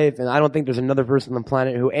in my life, and I don't think there's another person on the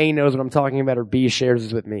planet who A, knows what I'm talking about, or B, shares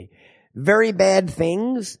this with me. Very Bad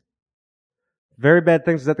Things. Very Bad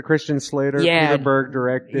Things. Is that the Christian Slater? Yeah. Peter Berg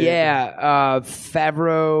directed? Yeah.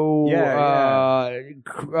 Favreau.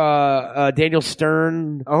 Daniel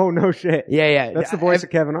Stern. Oh, no shit. Yeah. That's the voice of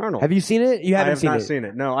Kevin Arnold. Have you seen it? You haven't seen it? I have not seen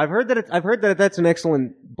it. No, I've heard that that's an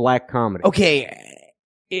excellent black comedy. Okay.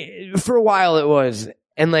 For a while it was.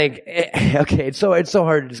 And it's so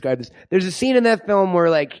hard to describe this. There's a scene in that film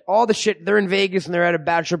where all the shit, they're in Vegas and they're at a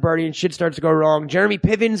bachelor party and shit starts to go wrong. Jeremy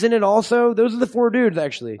Piven's in it also. Those are the 4 dudes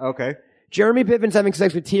actually. Okay. Jeremy Piven's having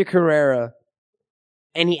sex with Tia Carrera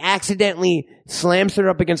and he accidentally slams her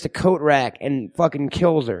up against a coat rack and fucking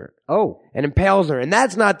kills her. Oh. And impales her. And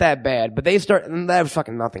that's not that bad, but that was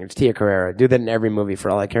fucking nothing. It's Tia Carrera. Do that in every movie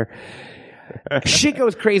for all I care. Shit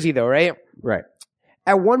goes crazy though, right? Right.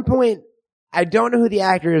 At one point, I don't know who the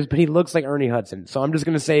actor is, but he looks like Ernie Hudson. So I'm just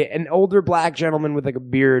going to say an older black gentleman with a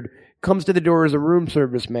beard comes to the door as a room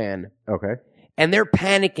service man. Okay. And they're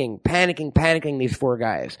panicking, these 4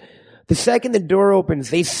 guys. The second the door opens,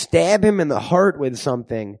 they stab him in the heart with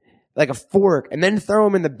something, like a fork, and then throw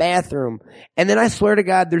him in the bathroom. And then I swear to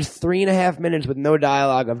God, there's 3.5 minutes with no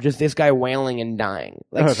dialogue of just this guy wailing and dying.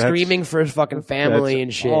 Screaming for his fucking family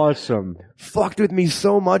and shit. Awesome. Fucked with me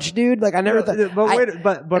so much, dude. I never thought.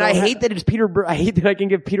 But I hate that it's Peter Berg. I hate that I can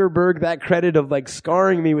give Peter Berg that credit of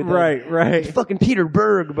scarring me with right. It's fucking Peter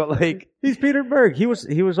Berg, but he's Peter Berg. He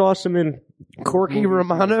was awesome in Corky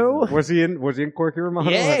Romano. Was he in Corky Romano?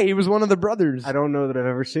 Yeah, he was one of the brothers. I don't know that I've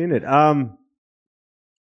ever seen it.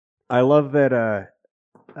 I love that.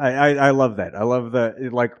 I love that. I love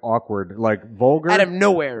the awkward, vulgar, out of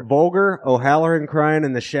nowhere. Vulgar O'Halloran crying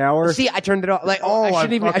in the shower. See, I turned it off. I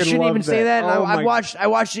shouldn't even say that. Oh, I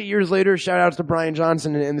watched it years later. Shout outs to Brian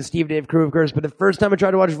Johnson and the Steve Dave crew, of course. But the first time I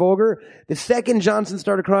tried to watch Vulgar, the second Johnson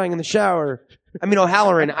started crying in the shower, I mean,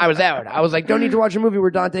 O'Halloran, I was out. I was like, don't need to watch a movie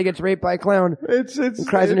where Dante gets raped by a clown. It's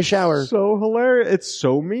cries in the shower. So hilarious. It's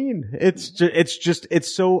so mean.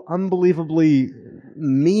 It's so unbelievably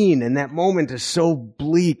mean, and that moment is so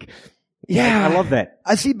bleak. Yeah. I love that.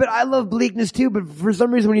 I see, but I love bleakness too, but for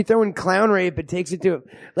some reason when you throw in clown rape, it takes it to,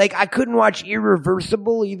 like, I couldn't watch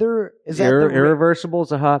Irreversible either. Is that Irreversible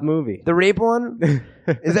is a hot movie. The rape one?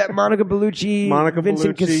 Is that Monica Bellucci?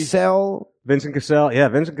 Vincent Cassell? Vincent Cassell. Yeah,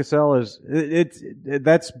 Vincent Cassell is,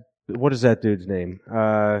 that's, what is that dude's name?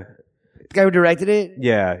 The guy who directed it?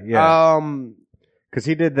 Yeah. Cause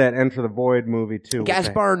he did that Enter the Void movie too.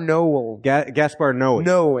 Gaspar Noé. Gaspar Noé.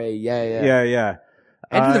 Noé, yeah.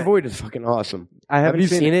 Enter the Void is fucking awesome. Have you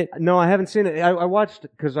seen it? No, I haven't seen it. I watched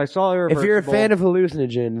because I saw Irreversible. If you're a fan of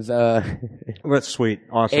hallucinogens, that's sweet,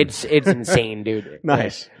 awesome. It's insane, dude.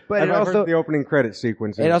 Nice. But I've heard the opening credit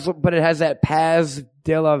sequence. It has that Paz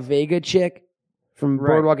de la Vega chick from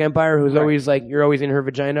Boardwalk Empire who's always like, you're always in her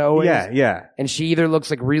vagina always. Yeah. And she either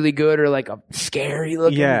looks like really good or like a scary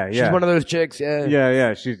looking. Yeah. She's one of those chicks.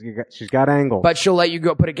 Yeah. She's got angle. But she'll let you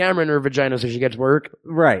go put a camera in her vagina so she gets work.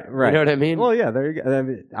 Right. You know what I mean? Well, yeah, there you go. I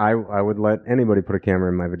mean, I would let anybody put a camera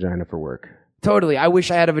in my vagina for work. Totally. I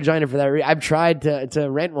wish I had a vagina for that. I've tried to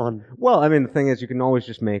rent one. Well, I mean, the thing is, you can always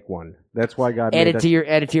just make one. That's why God add it to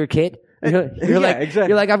your kit. You're like, exactly.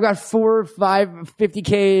 You're like, I've got 4, 5,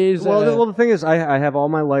 50Ks. Well, the thing is, I have all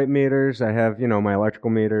my light meters. I have, my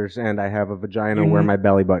electrical meters, and I have a vagina where my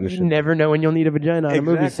belly button should. You never know when you'll need a vagina on a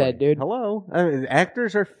movie set, dude. Hello. I mean,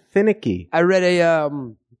 actors are finicky. I read a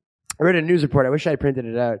news report. I wish I had printed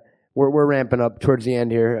it out. We're ramping up towards the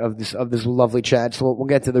end here of this lovely chat, so we'll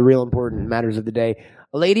get to the real important matters of the day.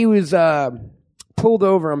 A lady was pulled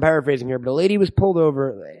over. I'm paraphrasing here, but a lady was pulled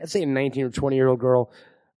over. Let's say a 19 or 20-year-old girl.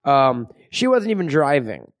 She wasn't even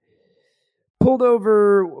driving. Pulled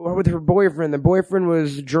over with her boyfriend. The boyfriend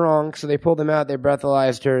was drunk, so they pulled him out. They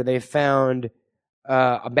breathalyzed her. They found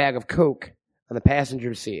a bag of Coke on the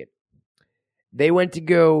passenger seat. They went to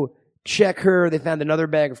go check her. They found another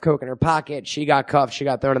bag of Coke in her pocket. She got cuffed. She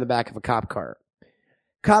got thrown in the back of a cop car.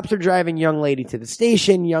 Cops are driving young lady to the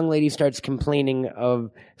station. Young lady starts complaining of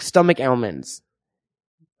stomach ailments.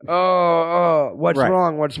 What's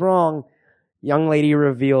wrong? What's wrong? Young lady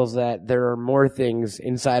reveals that there are more things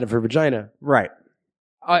inside of her vagina. Right.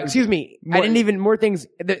 Excuse me. More things.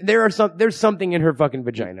 There's something in her fucking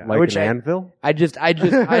vagina. Like an anvil? I just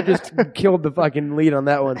killed the fucking lead on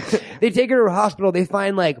that one. They take her to a hospital. They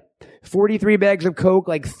find like 43 bags of Coke,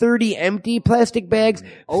 like 30 empty plastic bags.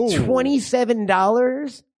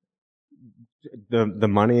 $27. The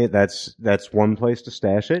money, that's one place to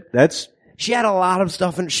stash it. She had a lot of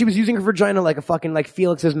stuff, and she was using her vagina like a fucking, like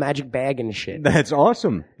Felix's magic bag and shit. That's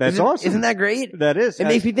awesome. Awesome. Isn't that great? That is. It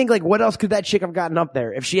makes me think, like, what else could that chick have gotten up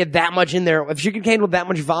there if she had that much in there, if she could handle that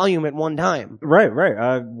much volume at one time? Right.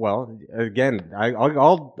 Well, again,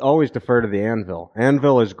 I'll always defer to the anvil.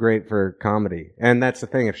 Anvil is great for comedy. And that's the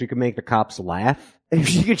thing. If she could make the cops laugh. If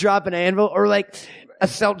she could drop an anvil, or like a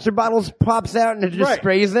seltzer bottle pops out and it just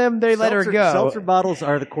sprays them, they let her go. Seltzer bottles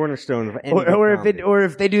are the cornerstone of any comedy. Or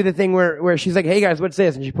if they do the thing where she's like, hey guys, what's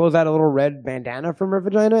this? And she pulls out a little red bandana from her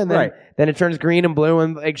vagina, and then it turns green and blue,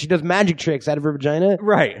 and like she does magic tricks out of her vagina.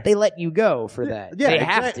 Right. They let you go for that. Yeah, they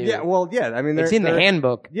have to. Yeah, well, yeah. I mean, it's in the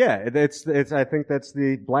handbook. Yeah, it's. I think that's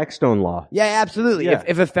the Blackstone law. Yeah, absolutely. Yeah.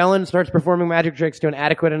 If a felon starts performing magic tricks to an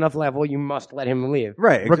adequate enough level, you must let him leave.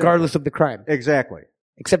 Right. Regardless of the crime. Exactly.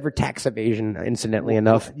 Except for tax evasion, incidentally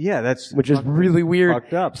enough. Yeah, which is really weird.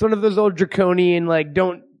 Fucked up. It's one of those old draconian, like,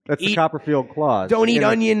 That's the Copperfield clause. Don't eat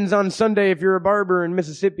onions on Sunday if you're a barber in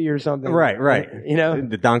Mississippi or something. Right.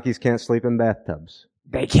 The donkeys can't sleep in bathtubs.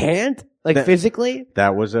 They can't? Physically?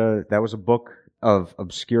 That was a book of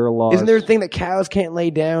obscure laws. Isn't there a thing that cows can't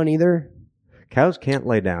lay down either? Cows can't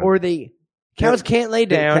lay down. Cows can't lay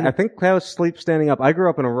down. I think cows sleep standing up. I grew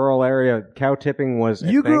up in a rural area. Cow tipping was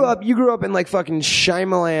You grew up in like fucking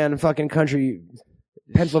Shyamalan fucking country,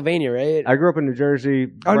 Pennsylvania, right? I grew up in New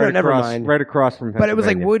Jersey. Never mind. Right across from Pennsylvania. But it was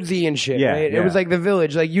like woodsy and shit, right? Yeah. It was like the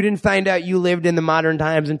village. Like you didn't find out you lived in the modern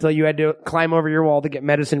times until you had to climb over your wall to get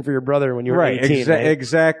medicine for your brother when you were 18. Right?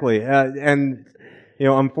 Exactly. And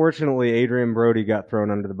unfortunately, Adrian Brody got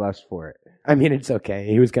thrown under the bus for it. I mean, it's okay.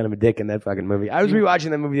 He was kind of a dick in that fucking movie. I was rewatching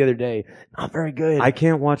that movie the other day. Not very good. I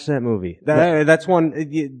can't watch that movie. That's one.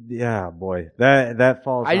 Yeah, boy. That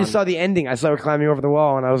falls. I just saw the ending. I saw her climbing over the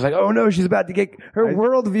wall, and I was like, "Oh no, she's about to get her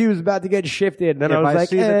worldview is about to get shifted." And then I was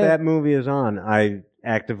like, "If I see that movie is on, I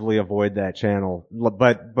actively avoid that channel."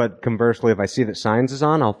 But conversely, if I see that Signs is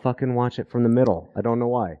on, I'll fucking watch it from the middle. I don't know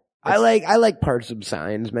why. I like parts of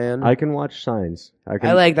Signs, man. I can watch Signs.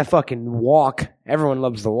 I like the fucking walk. Everyone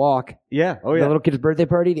loves the walk. Yeah. Oh The yeah. little kid's birthday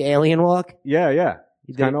party, the alien walk. Yeah. Yeah.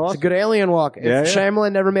 It's Kind of a awesome. good alien walk. Yeah, If yeah.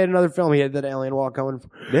 Shyamalan never made another film, he had that alien walk going.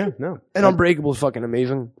 Yeah. No. And Unbreakable's fucking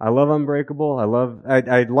amazing. I love Unbreakable.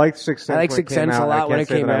 I like Sixth Sense. I like when Sixth came Sense a out. lot I when can't it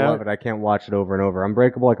say came that I love out. it. I can't watch it over and over.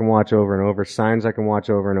 Unbreakable I can watch over and over. Signs I can watch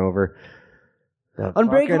over and over.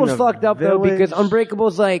 Unbreakable's fucking fucked up though Village. because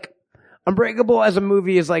Unbreakable as a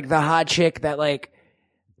movie is like the hot chick that like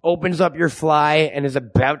opens up your fly and is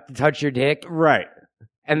about to touch your dick. Right.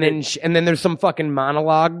 And then there's some fucking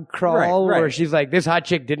monologue crawl Right. where she's like, this hot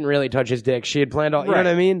chick didn't really touch his dick. She had planned all, you know Right.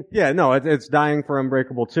 what I mean? Yeah, no, it's dying for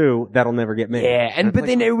Unbreakable 2. That'll never get made. Yeah, It's but like-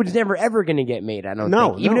 then it was never ever going to get made, I don't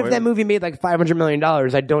No, think. Even no, if that movie made like $500 million,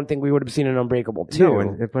 I don't think we would have seen an Unbreakable 2.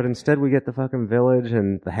 No, but instead we get the fucking Village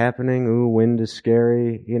and The Happening. Ooh, Wind is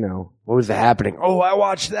scary. You know, What was The Happening? Oh, I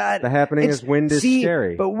watched that. The Happening is Wind is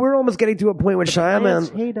scary. But we're almost getting to a point with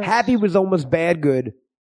Shyamalan. Happy was almost bad good.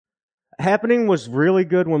 Happening was really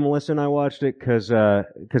good when Melissa and I watched it because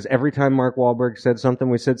every time Mark Wahlberg said something,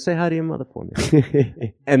 we said, "Say hi to your mother for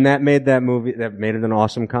me," and that made it an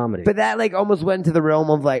awesome comedy. But that like almost went into the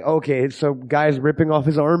realm of like, okay, so guys ripping off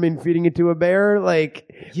his arm and feeding it to a bear, like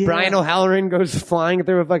Brian O'Halloran goes flying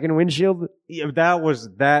through a fucking windshield. Yeah, that was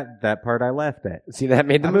that part I laughed at. See, that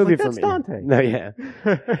made the I was movie like, for "That's me. Dante." No, yeah,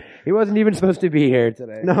 he wasn't even supposed to be here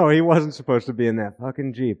today. No, he wasn't supposed to be in that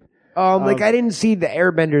fucking Jeep. Like I didn't see the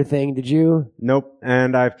Airbender thing. Did you? Nope.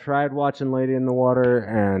 And I've tried watching Lady in the Water,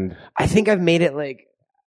 and I think I've made it like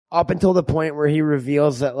up until the point where he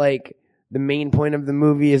reveals that like the main point of the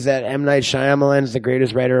movie is that M. Night Shyamalan is the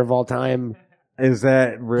greatest writer of all time. is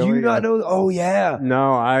that really? Do you not know? Oh yeah.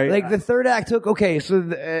 No, Like the third act took. Okay, so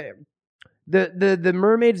the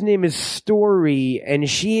mermaid's name is Story, and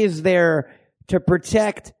she is there to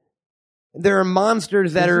protect. There are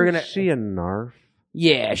monsters that are gonna. Is she a narf?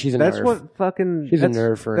 Yeah, she's a That's nerf. what fucking. She's a that's,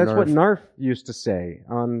 nerf or a That's what narf. Narf used to say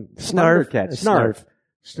on Snarf. Thundercats. Snarf.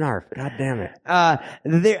 Snarf. God damn it.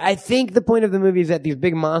 I think the point of the movie is that these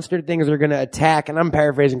big monster things are going to attack, and I'm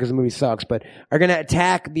paraphrasing because the movie sucks, but are going to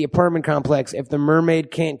attack the apartment complex if the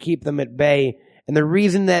mermaid can't keep them at bay. And the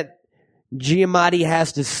reason that Giamatti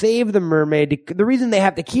has to save the mermaid, the reason they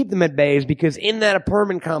have to keep them at bay is because in that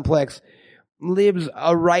apartment complex lives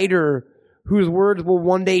a writer whose words will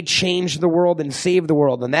one day change the world and save the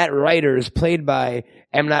world. And that writer is played by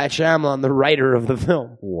M. Night Shyamalan, the writer of the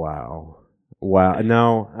film. Wow.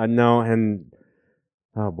 No, and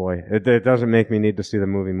oh boy, it doesn't make me need to see the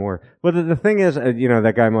movie more. But the thing is,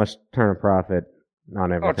 that guy must turn a profit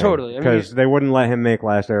on everything. Oh, totally. Because they wouldn't let him make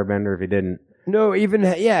Last Airbender if he didn't. No, even,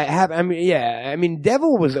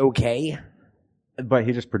 Devil was okay. But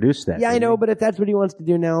he just produced that. Yeah, I didn't know, he? but if that's what he wants to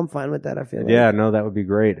do now, I'm fine with that, I feel like. Yeah, no, that would be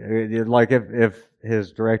great. Like if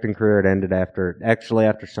his directing career had ended after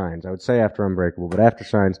Signs. I would say after Unbreakable, but after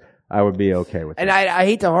Signs, I would be okay with it. And I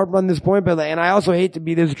hate to harp on this point, but and I also hate to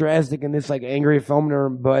be this drastic and this like angry film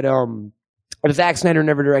nerd, but if Zack Snyder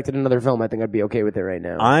never directed another film, I think I'd be okay with it right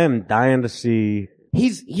now. I am dying to see.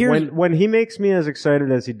 He's here. When he makes me as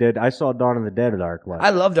excited as he did, I saw Dawn of the Dead at ArcLight.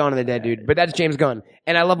 I love Dawn of the Dead, dude, but that's James Gunn,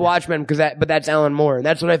 and I love Watchmen but that's Alan Moore, and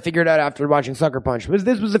that's what I figured out after watching Sucker Punch.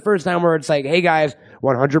 This was the first time where it's like, hey guys,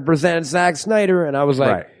 100% Zack Snyder, and I was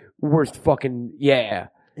like, Right. worst fucking yeah.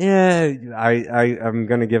 Yeah, I'm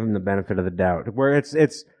gonna give him the benefit of the doubt. Where it's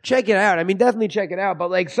Check it out. I mean, definitely check it out. But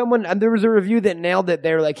like there was a review that nailed it.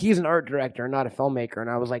 They were like, he's an art director, not a filmmaker. And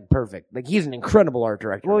I was like, perfect. Like he's an incredible art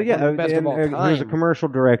director. well, Like, yeah, one of the best of all he was a time. commercial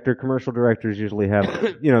director. Commercial directors usually have,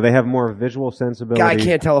 they have more visual sensibility. Guy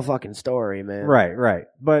can't tell a fucking story, man. Right.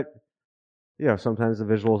 But sometimes the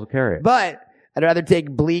visuals will carry it. But I'd rather take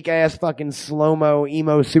bleak ass fucking slow-mo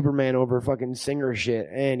emo Superman over fucking singer shit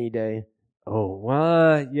any day. Oh,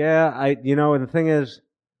 well, yeah. The thing is,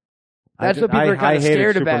 That's what people are kinda I hated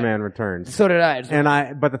scared about. Superman Returns. So did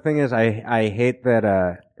I. But the thing is, I hate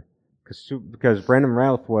that because Brandon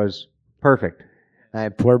Routh was perfect.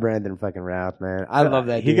 Poor Brandon fucking Routh, man. I love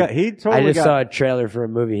that He dude. totally I just saw a trailer for a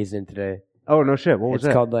movie he's in today. Oh no shit! What was It's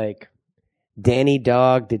that? called like Danny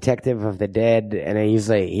Dog, Detective of the Dead, and he's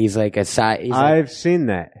like a side. I've seen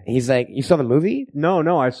that. He's like, you saw the movie? No,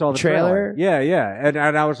 I saw the Trailer? Yeah, and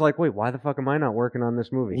I was like, wait, why the fuck am I not working on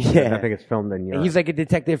this movie? Yeah. I think it's filmed in Europe. He's like a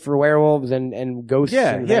detective for werewolves and ghosts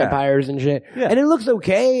and vampires and shit. Yeah. And it looks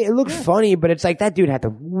okay. It looks funny, but it's like that dude had the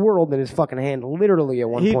world in his fucking hand literally at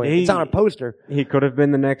one point. It's on a poster. He could have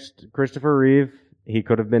been the next Christopher Reeve. He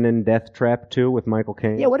could have been in Death Trap 2 with Michael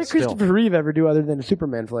Caine. Yeah, what did Still. Christopher Reeve ever do other than a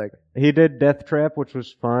Superman flick? He did Death Trap, which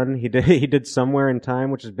was fun. He did Somewhere in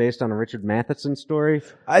Time, which is based on a Richard Matheson story.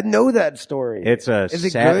 I know that story. It's a Is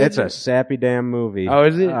it good? it's a sappy damn movie. Oh,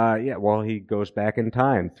 is it? Yeah. Well, he goes back in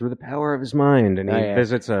time through the power of his mind, and he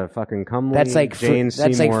visits a fucking comely That's like Jane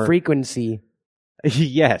that's Seymour. like Frequency.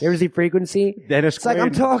 Yes. You ever see Frequency? Dennis It's like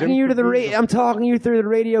I'm Quaid, talking to Jim you to the Caviezel. I'm talking to you through the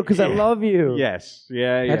radio because I love you. Yes.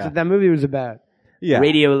 Yeah. That's what that movie was about. Yeah.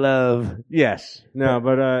 Radio love. Yes. No,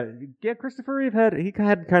 but yeah, Christopher Reeve had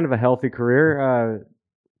kind of a healthy career.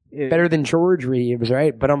 Better than George Reeves,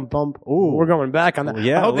 right? But Ooh. We're going back on that.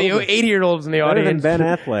 Yeah, I hope a the little bit. 80-year-olds in the Better audience. than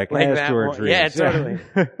Ben Affleck like as that George one. Reeves. Yeah, totally.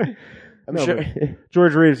 I'm No, sure but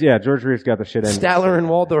George Reeves. Yeah, George Reeves got the shit ended. Statler and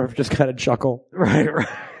Waldorf just kind of chuckle. Right.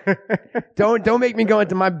 Don't make me go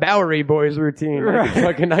into my Bowery Boys routine.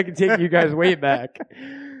 I can take you guys way back.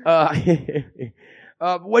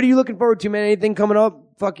 What are you looking forward to, man? Anything coming up?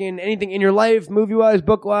 Fucking anything in your life, movie-wise,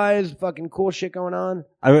 book-wise? Fucking cool shit going on?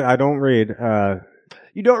 I don't read.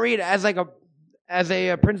 You don't read as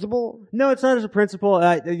a principal? No, it's not as a principal.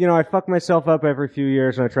 I fuck myself up every few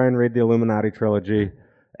years, and I try and read the Illuminati trilogy,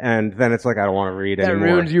 and then it's like I don't want to read That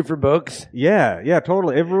anymore. ruins you for books? Yeah,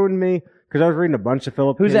 totally. It ruined me because I was reading a bunch of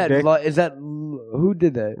Philip Who's K. that? Dick. Who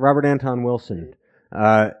did that? Robert Anton Wilson.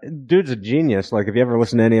 Dude's a genius. Like, if you ever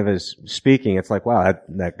listen to any of his speaking, it's like, wow,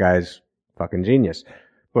 that guy's fucking genius.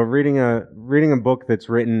 But reading a book that's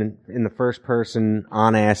written in the first person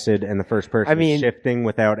on acid and the first person shifting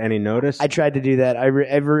without any notice. I tried to do that.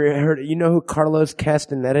 Ever heard? You know who Carlos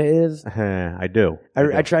Castaneda is? I do.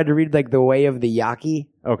 I tried to read like The Way of the Yaqui.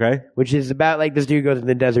 Okay. Which is about like this dude goes in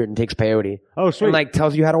the desert and takes peyote. Oh, sweet. And like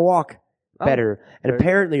tells you how to walk better. And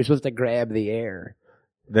apparently you're supposed to grab the air.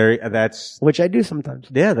 That's which I do sometimes.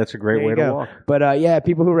 Yeah, that's a great way to walk. But yeah,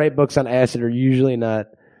 people who write books on acid are usually not.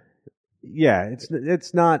 Yeah,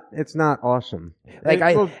 it's not awesome. Like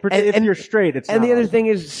if you're straight, it's. And not the other awesome. thing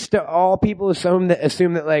is, all people assume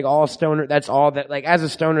that like all stoner. That's all that like as a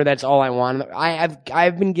stoner, that's all I want.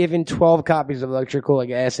 I've been given 12 copies of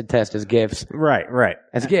Electrocholic Acid Test as gifts. Right.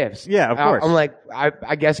 As gifts. Yeah, of course. I'm like,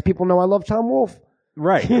 I guess people know I love Tom Wolfe.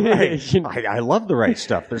 Right. I love the right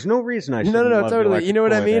stuff. There's no reason I should. No, totally. You know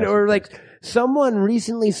what I mean? Or like, Test. someone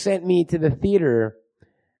recently sent me to the theater,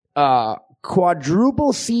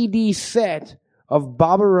 quadruple CD set of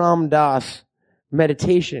Baba Ram Das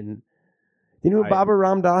meditation. Do you know who Baba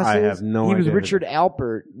Ram Das is? I have no idea. He was Richard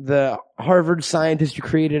Alpert, the Harvard scientist who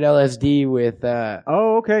created LSD with,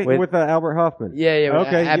 with Albert Hoffman. Yeah, with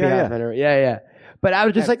okay, Abby Hoffman. Yeah. But I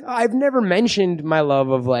was just like, I've never mentioned my love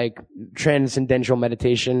of like transcendental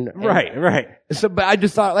meditation. Right. So, but I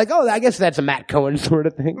just thought like, I guess that's a Matt Cohen sort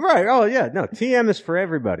of thing. Right. Oh yeah. No, TM is for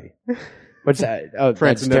everybody. What's that? Oh,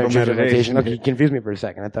 Transcendental meditation. Okay, you confused me for a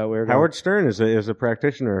second. I thought we were going. Howard Stern is a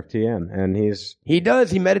practitioner of TM, and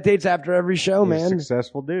he meditates after every show, he's man. a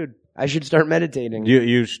successful dude. I should start meditating.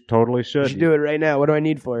 You totally should. I should do it right now. What do I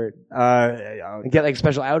need for it? Get like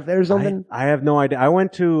special outfit or something? I have no idea. I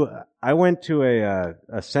went to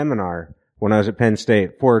a seminar when I was at Penn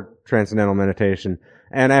State for transcendental meditation,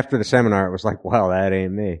 and after the seminar, it was like, wow, that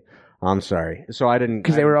ain't me. I'm sorry. So I didn't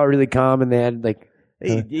because they were all really calm and they had like.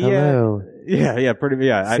 Hello. Yeah, pretty.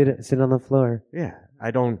 Yeah, sit on the floor. Yeah, I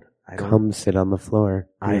don't. Come sit on the floor.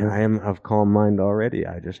 I am of calm mind already.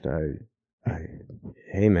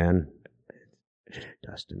 Hey man, just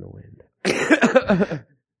dust in the wind.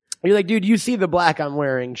 You're like, dude, you see the black I'm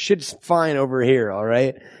wearing. Shit's fine over here, all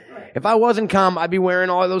right? If I wasn't calm, I'd be wearing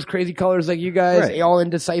all those crazy colors like you guys, all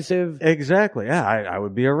indecisive. Exactly. Yeah, I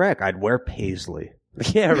would be a wreck. I'd wear paisley.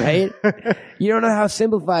 Yeah, right? You don't know how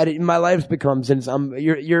simplified my life's become since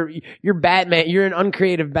you're Batman. You're an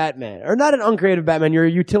uncreative Batman. Or not an uncreative Batman, you're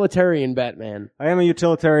a utilitarian Batman. I am a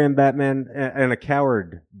utilitarian Batman and a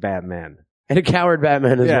coward Batman. And a coward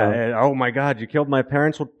Batman as well. Yeah. Oh my God, you killed my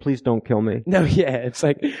parents? Well, please don't kill me. No, yeah. It's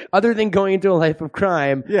like, other than going into a life of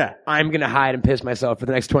crime, yeah, I'm gonna hide and piss myself for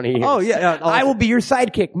the next 20 years. Oh yeah. I will be your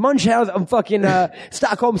sidekick. Munchausen, I'm fucking,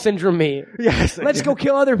 Stockholm Syndrome me. Yes. Let's go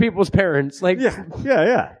kill other people's parents. Like, yeah.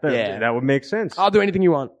 That would make sense. I'll do anything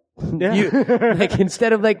you want. Yeah. Like,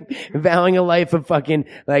 instead of like vowing a life of fucking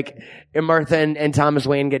like Martha and Thomas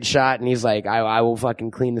Wayne get shot and he's like, I will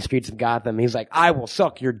fucking clean the streets of Gotham. He's like, I will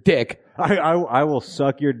suck your dick. I will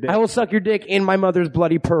suck your dick. I will suck your dick in my mother's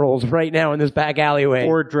bloody pearls right now in this back alleyway.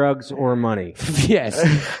 Or drugs or money. Yes.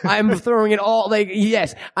 I'm throwing it all, like,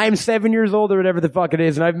 yes, I'm 7 years old or whatever the fuck it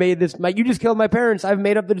is, and I've made this, you just killed my parents. I've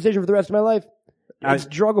made up the decision for the rest of my life. It's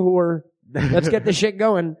drug whore. Let's get this shit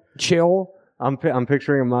going. Chill. I'm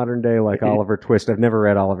picturing a modern day like Oliver Twist. I've never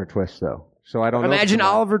read Oliver Twist though, so I don't know. Imagine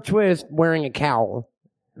Oliver Twist wearing a cowl.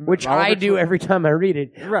 which Oliver I do Twist. every time I read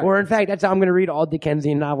it. Right. Or in fact, that's how I'm going to read all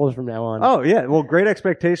Dickensian novels from now on. Oh yeah, well, Great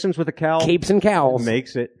Expectations with a cowl Capes and cowls.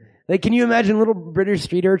 makes it. Like, can you imagine little British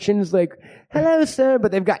street urchins like, hello, sir,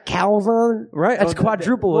 but they've got cowls on? Right. That's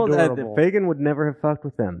quadruple adorable. Fagin would never have fucked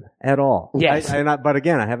with them at all. Yes. But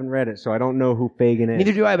again, I haven't read it, so I don't know who Fagin is.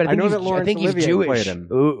 Neither do I, but I think, know he's, that Laurence I think he's Olivier Jewish. played him.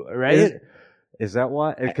 Ooh, right? Is that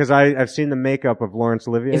why? Because I've seen the makeup of Laurence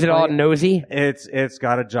Olivier. Is it all play nosy? It's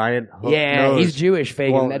got a giant hook Yeah, nose. he's Jewish,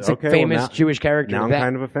 Fagin. Well, That's okay, a famous well, now- Jewish character. Now I'm That-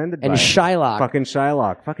 kind of offended by and it. Shylock. Fucking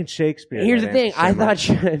Shylock. Fucking Shakespeare. Here's the that thing. I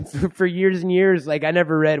anti-Semite. thought for years and years, like, I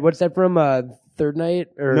never read, what's that from, Third Night?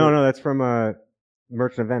 Or No, that's from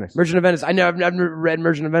Merchant of Venice. Merchant of Venice. I've never read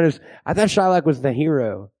Merchant of Venice. I thought Shylock was the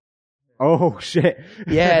hero. Oh shit.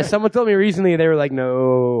 Yeah, someone told me recently, they were like,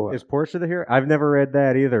 no. Is Portia the hero? I've never read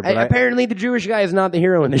that either. But Apparently the Jewish guy is not the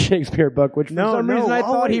hero in the Shakespeare book, which for some reason I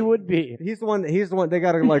thought he would be. He's the one. They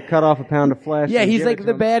got to like cut off a pound of flesh. Yeah, and he's give like it to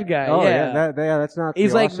the him. bad guy. Oh yeah, that's not.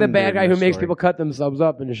 He's the like the awesome bad dude guy in who the makes story. people cut themselves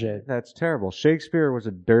up and shit. That's terrible. Shakespeare was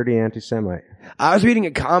a dirty anti-Semite. I was reading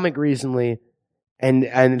a comic recently,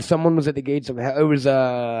 and someone was at the gates of hell. It was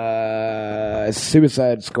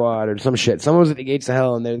Suicide Squad or some shit. Someone was at the gates of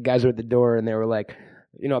hell, and the guys were at the door, and they were like,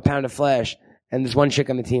 a pound of flesh. And this one chick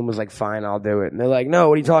on the team was like, fine, I'll do it. And they're like, no,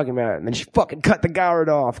 what are you talking about? And then she fucking cut the guard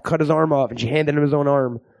off, cut his arm off, and she handed him his own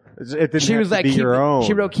arm. It didn't She have was to like, be your own.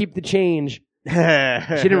 she wrote, keep the change. She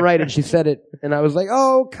didn't write it, she said it. And I was like,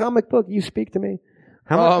 oh, comic book, you speak to me.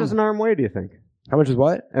 How much does an arm weigh, do you think? How much is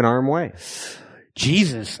what? An arm weigh?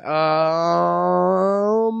 Jesus.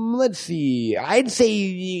 Let's see. I'd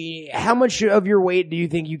say, how much of your weight do you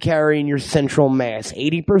think you carry in your central mass?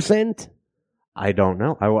 80%? I don't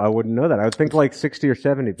know. I wouldn't know that. I would think like 60 or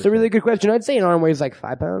 70%. It's a really good question. I'd say an arm weighs like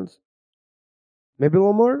 5 pounds. Maybe a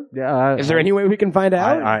little more? Yeah. Is there any way we can find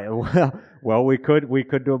out? Well, we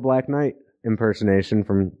could do a Black Knight impersonation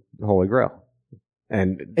from Holy Grail.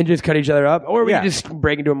 And just cut each other up? Or we Yeah. could just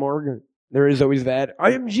break into a morgue. There is always that.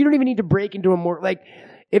 You don't even need to break into a morgue. Like,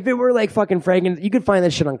 if it were like fucking Franken, you could find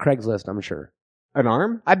that shit on Craigslist, I'm sure. An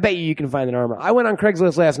arm? I bet you can find an arm. I went on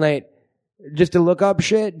Craigslist last night just to look up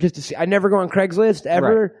shit, just to see. I never go on Craigslist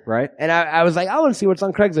ever. Right. And I was like, I want to see what's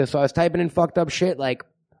on Craigslist. So I was typing in fucked up shit like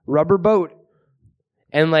rubber boat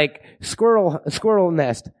and like squirrel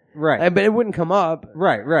nest. Right. But it wouldn't come up.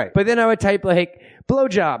 Right. But then I would type like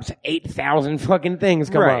blowjobs, 8,000 fucking things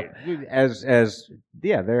come up.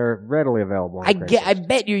 Yeah, they're readily available. On I Craigslist.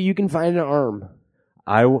 bet you can find an arm.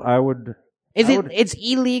 I would. It's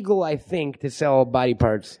illegal, I think, to sell body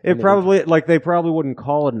parts. They probably wouldn't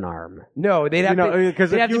call it an arm. No, they'd have to,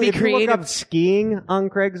 because they'd if have to you be look creative. up skiing on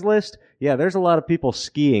Craigslist, yeah, there's a lot of people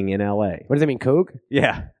skiing in L.A. What does that mean, Coke?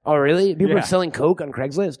 Yeah. Oh, really? People Yeah. are selling Coke on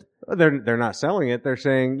Craigslist? They're not selling it. They're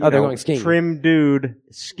saying, they're going skiing. Trim dude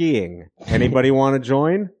skiing. Anybody want to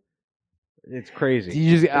join? It's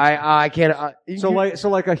crazy. I can't. So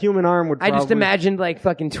like a human arm would. I just imagined like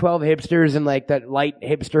fucking 12 hipsters in like that light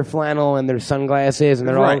hipster flannel and their sunglasses, and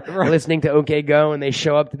they're all listening to OK Go, and they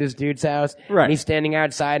show up to this dude's house, Right. and he's standing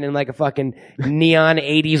outside in like a fucking neon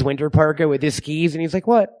 80s winter parka with his skis, and he's like,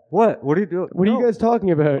 "What? What are you doing? What are you guys talking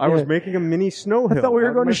about?" I was making a mini snow hill. I thought we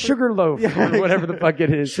were going to Sugarloaf or whatever the fuck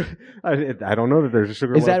it is. I don't know that there's a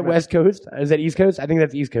Sugarloaf. Is that West Coast? Is that East Coast? I think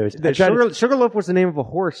that's East Coast. Sugarloaf was the name of a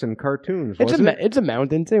horse in cartoons. It's a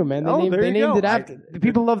mountain too, man. They named it after.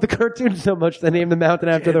 People love the cartoon so much they named the mountain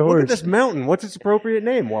after the Look horse. at this mountain. What's its appropriate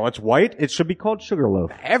name? Well, it's white. It should be called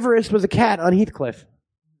Sugarloaf. Everest was a cat on Heathcliff.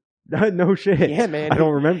 No shit. Yeah, man. I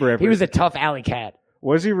don't remember Everest. He was a tough alley cat.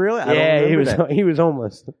 Was he really? I Yeah, don't he was. remember that. He was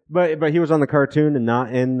homeless. But he was on the cartoon and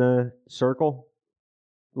not in the circle.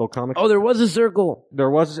 Little comic. Oh, there was a circle. There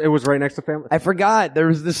was. It was right next to Family. I forgot. There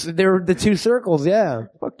was this. There were the two circles. Yeah.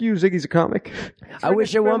 Fuck you, Ziggy's a comic. I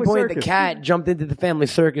wish at one Family point the Circus. cat jumped into the Family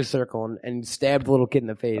Circus circle and stabbed the little kid in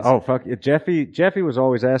the face. Oh fuck it. Jeffy was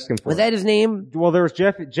always asking for Was it. that his name? Well, there was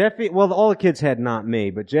Jeffy. Well, all the kids had not me,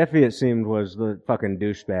 but Jeffy, it seemed, was the fucking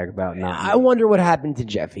douchebag about not me. I wonder what happened to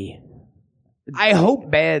Jeffy. I hope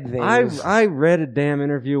bad things. I read a damn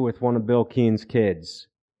interview with one of Bill Keene's kids,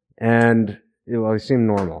 and he seemed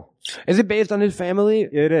normal. Is it based on his family?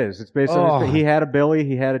 It is. It's based on he had a Billy,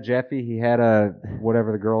 he had a Jeffy, he had a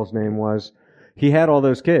whatever the girl's name was. He had all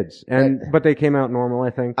those kids, but they came out normal,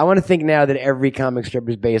 I think. I want to think now that every comic strip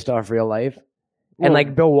is based off real life. And Well-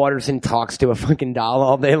 like Bill Watterson talks to a fucking doll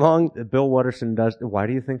all day long. Bill Watterson does. Why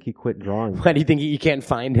do you think he quit drawing? Why do you think you can't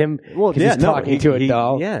find him? Well, 'Cause yeah, he's talking to a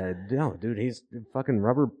doll. Yeah, no, dude, he's a fucking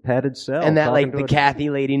rubber padded cell. And that talking like to the a-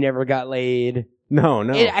 Kathy lady never got laid. No.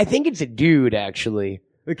 I think it's a dude actually.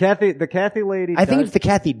 The Kathy lady. I think it's the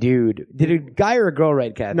Kathy dude. Did a guy or a girl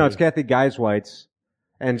write Kathy? No, it's Kathy Guys Whites.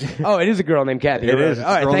 And Oh, it is a girl named Kathy. it is. All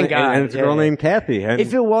right, thank God. And it's a girl named Kathy. And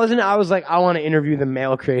If it wasn't, I was like, I want to interview the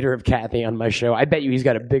male creator of Kathy on my show. I bet you he's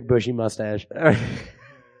got a big bushy mustache.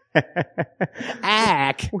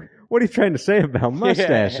 Ack. what are you trying to say about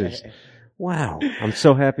mustaches? Wow. I'm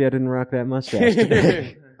so happy I didn't rock that mustache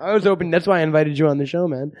today. I was hoping. That's why I invited you on the show,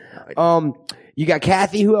 man. You got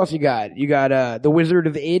Kathy. Who else you got? You got the Wizard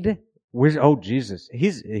of Id. Oh, Jesus.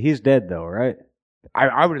 He's dead, though, right?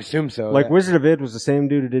 I would assume so. Like, yeah. Wizard of Id was the same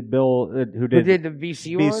dude who did Who did the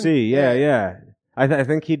VC one? BC, yeah. I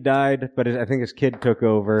think he died, but I think his kid took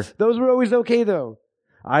over. Those were always okay, though.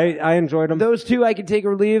 I enjoyed them. Those two I could take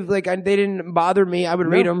or leave. Like, they didn't bother me. I would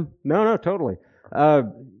read them. No, totally. I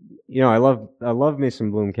love me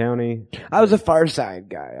some Bloom County. I was a Far Side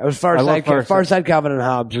guy. I was Far Side Calvin and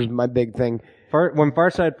Hobbes was my big thing. When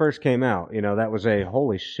Far Side first came out, that was a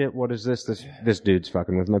holy shit. What is this? This dude's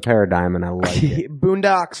fucking with my paradigm, and I like it.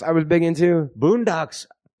 Boondocks, I was big into. Boondocks,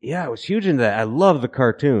 yeah, I was huge into that. I love the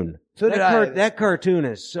cartoon. So did I. That cartoon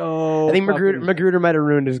is so. I think Magruder might have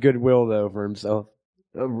ruined his goodwill though for himself.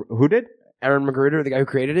 Who did? Aaron Magruder, the guy who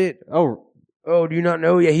created it. Oh, do you not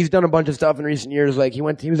know? Yeah, he's done a bunch of stuff in recent years. Like he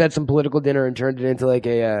was at some political dinner and turned it into like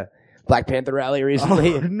a Black Panther rally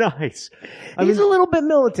recently. Oh, nice. He's a little bit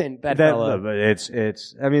militant, that fella. But it's.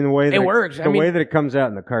 I mean, the way that it works. The way that it comes out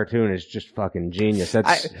in the cartoon is just fucking genius.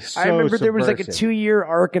 That's I remember there was like a subversive. 2-year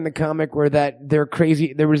arc in the comic where they're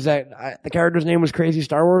crazy. There was the character's name was Crazy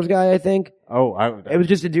Star Wars guy, I think. Oh, it was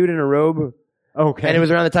just a dude in a robe. Okay. And it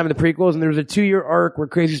was around the time of the prequels, and there was a 2-year arc where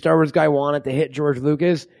Crazy Star Wars guy wanted to hit George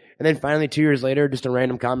Lucas. And then finally, 2 years later, just a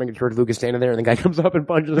random comic of George Lucas standing there, and the guy comes up and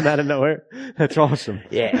punches him out of nowhere. That's awesome.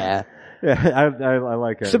 Yeah. Yeah, I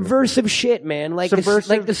like it. Subversive shit, man. Like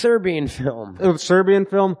the Serbian film. Serbian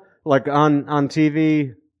film, like on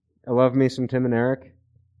TV. I love me some Tim and Eric.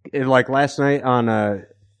 Like last night on the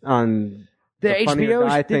Funny or HBO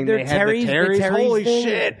Die thing, they had the Terry's. Holy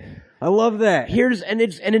shit! I love that. It's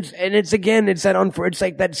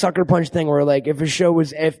like that sucker punch thing where like if a show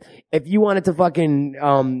was if you wanted to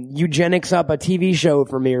fucking eugenics up a TV show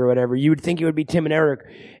for me or whatever, you would think it would be Tim and Eric.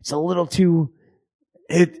 It's a little too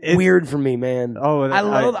weird for me, man. Oh,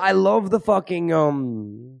 I love the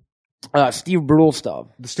fucking Steve Brule stuff.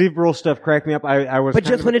 The Steve Brule stuff cracked me up. But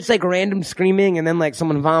just when it's like random screaming and then like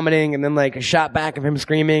someone vomiting and then like a shot back of him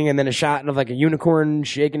screaming and then a shot of like a unicorn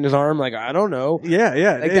shaking his arm, like I don't know.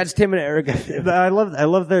 Yeah. Like that's Tim and Eric. I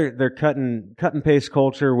love their cut and paste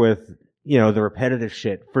culture with the repetitive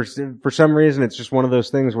shit. For some reason, it's just one of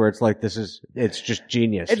those things where it's like it's just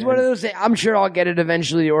genius. It's one of those things. I'm sure I'll get it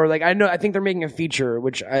eventually, or like I think they're making a feature,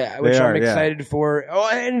 which I'm excited for. Oh,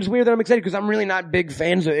 and it's weird that I'm excited because I'm really not big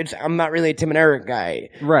fans of it. I'm not really a Tim and Eric guy.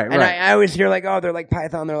 Right. And I always hear like, oh, they're like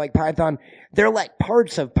Python. They're like Python. They're like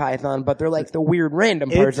parts of Python, but they're like the weird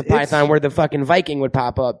random parts of Python where the fucking Viking would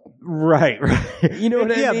pop up. Right. You know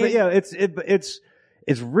what I mean? But yeah,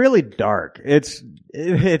 it's really dark. It's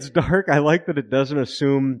dark. I like that it doesn't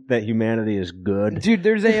assume that humanity is good. Dude,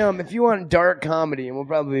 there's a if you want dark comedy, and we'll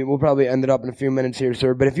probably end it up in a few minutes here,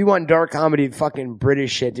 sir. But if you want dark comedy, fucking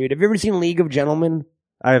British shit, dude. Have you ever seen League of Gentlemen?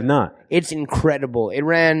 I have not. It's incredible. It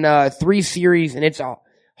ran 3 series, and it's a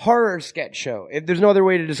horror sketch show. There's no other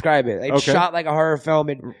way to describe it. It's shot like a horror film.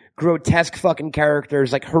 It grotesque fucking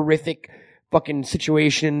characters, like horrific fucking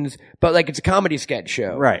situations, but like it's a comedy sketch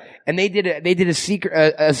show. Right. And they did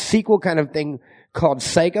a sequel kind of thing called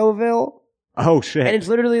Psychoville. Oh shit. And it's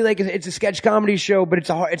literally like it's a sketch comedy show, but it's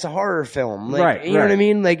a horror film. Like, right. You know what I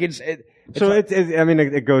mean? Like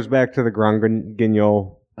it goes back to the Grand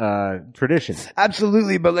Guignol tradition.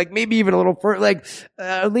 Absolutely, but like maybe even a little further. Like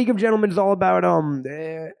League of Gentlemen is all about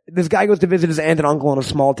this guy goes to visit his aunt and uncle in a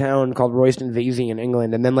small town called Royston Vesey in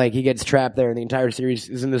England, and then like he gets trapped there, and the entire series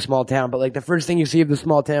is in this small town. But like the first thing you see of the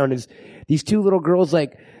small town is these 2 little girls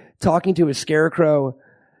like talking to a scarecrow.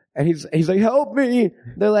 And he's like, help me.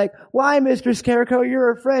 They're like, why, Mr. Scarecrow?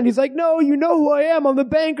 You're a friend. He's like, no, you know who I am. I'm the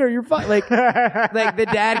banker. You're fine. Like the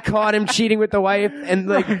dad caught him cheating with the wife,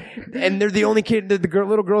 and and they're the only kid. The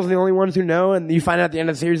little girls are the only ones who know. And you find out at the end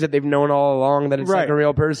of the series that they've known all along that it's like a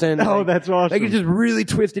real person. Oh, like, that's awesome. Like it's just really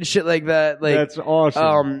twisted shit like that. Like that's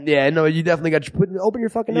awesome. Yeah, no, you definitely got to open your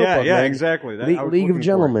fucking notebook. Yeah, man. exactly. League of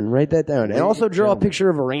Gentlemen. Write that down, and also draw a picture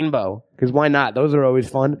of a rainbow. Because why not? Those are always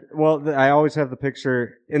fun. Well, I always have the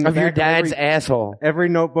picture in the of back your dad's asshole. Every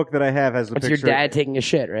notebook that I have has the It's picture. your dad taking a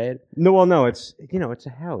shit, right? No. It's it's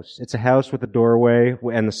a house. It's a house with a doorway,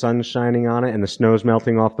 and the sun's shining on it, and the snow's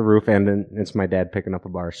melting off the roof, and then it's my dad picking up a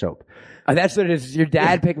bar of soap. Oh, that's what it is. Your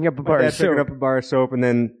dad picking up a bar of soap. Picking up a bar of soap, and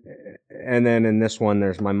then in this one,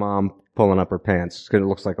 there's my mom pulling up her pants because it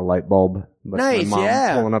looks like a light bulb. But nice, my mom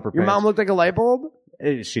yeah. pulling up her Your pants. mom looked like a light bulb.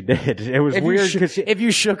 She did. It was If weird you, because if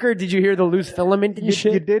you shook her, did you hear the loose filament and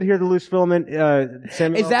shit? you did hear the loose filament.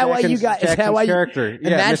 Samuel Is that why you got? Is that Jackson's why you? character? And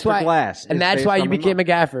yeah, that's Mr. why. Glass. And is that's based why on you my became mom. a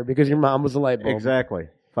gaffer because your mom was a light bulb. Exactly.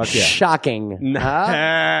 Fuck yeah. Shocking.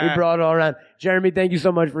 Huh? We brought it all around. Jeremy, thank you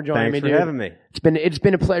so much for joining Thanks me, for dude. having me. It's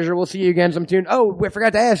been a pleasure. We'll see you again sometime. Oh, I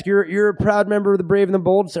forgot to ask. You're a proud member of the Brave and the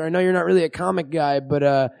Bold, sir. I know you're not really a comic guy,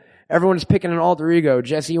 but everyone's picking an alter ego.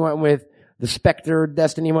 Jesse went with the Spectre.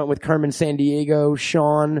 Destiny went with Carmen Sandiego.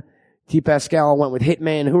 Sean T. Pascal went with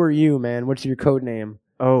Hitman. Who are you, man? What's your code name?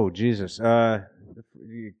 Oh Jesus.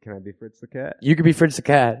 Can I be Fritz the cat? You could be Fritz the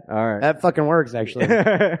cat. All right. That fucking works, actually.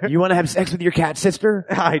 You want to have sex with your cat sister?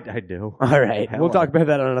 I do. All right. Hell We'll on. talk about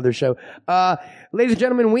that on another show. Ladies and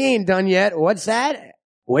gentlemen, we ain't done yet. What's that?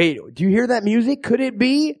 Wait, do you hear that music? Could it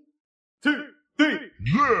be?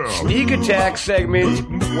 Sneak attack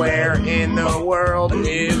segment. Where in the world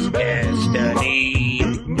is Destiny?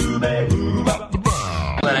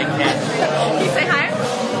 But I can't. Can you say hi?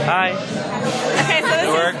 Hi. Okay, so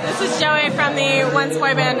this is Joey from the once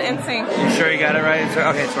boy band NSYNC. You sure you got it right?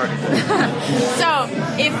 Okay, it's working. So,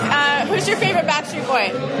 who's your favorite Backstreet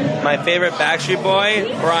Boy? My favorite Backstreet Boy,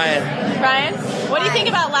 Brian. Brian? What do you think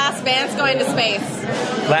about Last Bass going to space?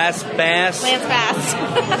 Lance Bass. Lance Bass.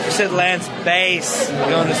 You said Lance Bass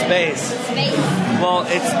going to space. Well,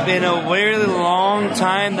 it's been a really long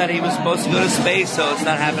time that he was supposed to go to space, so it's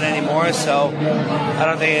not happening anymore. So I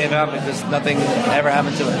don't think it happened because nothing ever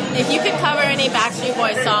happened to it. If you could cover any Backstreet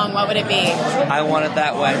Boys song, what would it be? I Want It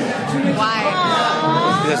That Way. Why?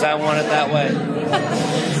 Because I want it that way.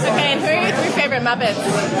 Okay, and who are your three favorite Muppets?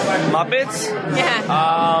 Muppets?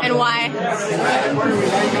 Yeah. And why?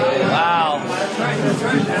 Wow.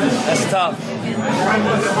 That's tough.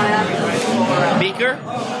 Beaker?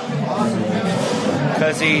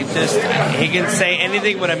 Because he can say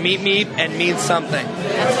anything with a meep and mean something.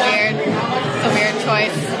 That's weird. It's a weird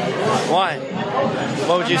choice. Why?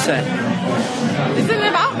 What would you say? This isn't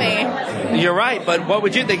about me. You're right, but what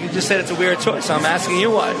would you think? You just said it's a weird choice. So I'm asking you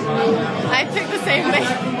what. I picked the same thing.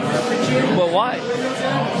 Well, why?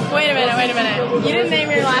 Wait a minute. You didn't name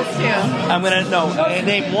your last two. I'm gonna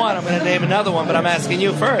name one. I'm gonna name another one, but I'm asking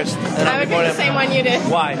you first. I would pick the same one you did.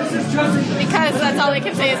 Why? Because that's all he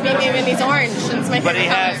can say is meep meep and he's orange. And it's my favorite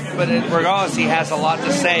color. Regardless, he has a lot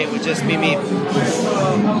to say with just meep meep.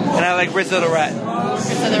 And I like Rizzo the Rat.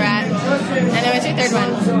 Rizzo the Rat. And then what's your third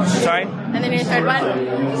one? Sorry? And then your third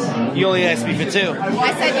one? You only asked me for two.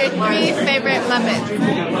 I said your three favorite Muppets.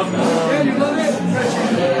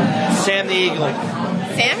 Sam the Eagle.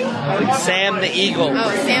 Sammy? Sam the Eagle.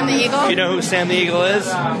 Oh, Sam the Eagle? You know who Sam the Eagle is?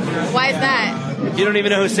 Why is that? You don't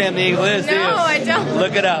even know who Sam the Eagle is, do you? No, I don't.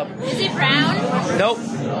 Look it up. Is he brown? Nope.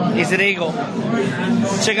 He's an eagle.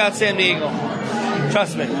 Check out Sam the Eagle.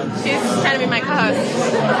 Trust me. She's trying to be my co-host.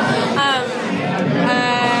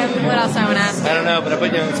 What else I want to ask you? I don't know, but I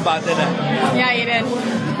put you on the spot, didn't I? Yeah, you did.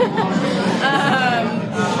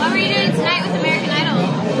 What were you doing tonight with American Idol?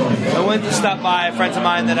 I went to stop by friends of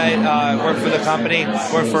mine that I work for the company,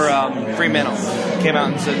 work for Fremantle. Came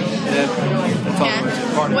out and said,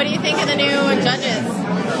 What do you think of the new judges?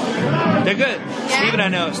 They're good. Yeah? Steven I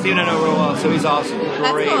know real well, so he's awesome.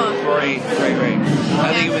 Great.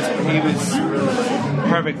 I think he was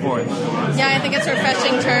perfect for it. Yeah, I think it's a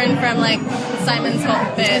refreshing turn from like Simon's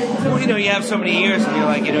whole bit. Well, you have so many years and you're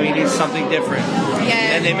like, you need something different.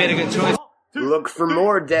 Yeah. And they made a good choice. Look for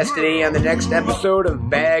more Destiny on the next episode of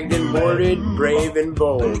Bagged and Boarded, Brave and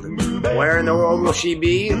Bold. Where in the world will she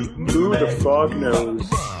be? Who the fuck knows?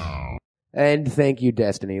 And thank you,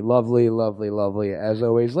 Destiny. Lovely, lovely, lovely, as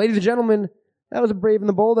always. Ladies and gentlemen, that was a Brave and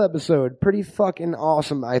the Bold episode. Pretty fucking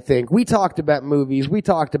awesome, I think. We talked about movies. We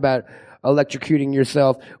talked about electrocuting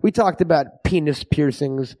yourself. We talked about penis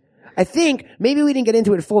piercings. I think maybe we didn't get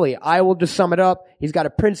into it fully. I will just sum it up. He's got a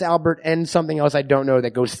Prince Albert and something else I don't know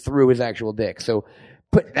that goes through his actual dick. So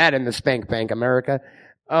put that in the spank bank, America.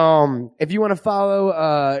 If you want to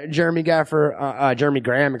follow Jeremy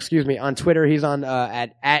Graham, on Twitter, he's on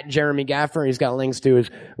at Jeremy Gaffer. He's got links to his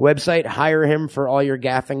website. Hire him for all your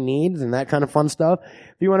gaffing needs and that kind of fun stuff.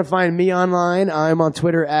 If you want to find me online, I'm on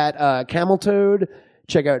Twitter at Cameltoad.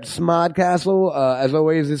 Check out Smodcastle. As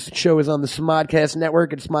always, this show is on the Smodcast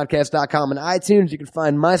Network at smodcast.com and iTunes. You can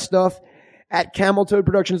find my stuff at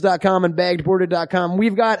cameltoadproductions.com and baggedboarded.com.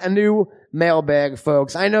 We've got a new mailbag,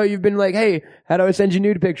 folks. I know you've been like, hey, how do I send you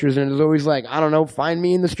nude pictures? And it's always like, I don't know, find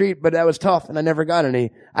me in the street, but that was tough and I never got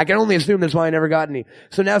any. I can only assume that's why I never got any.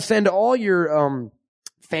 So now send all your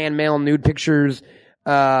fan mail nude pictures,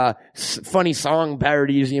 funny song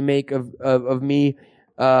parodies you make of me.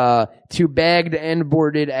 to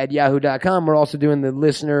baggedandboarded@yahoo.com. We're also doing the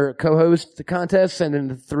listener co-host contest. Send in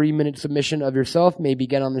the 3-minute submission of yourself. Maybe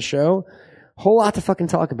get on the show. Whole lot to fucking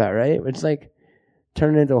talk about, right? It's like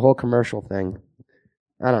turning into a whole commercial thing.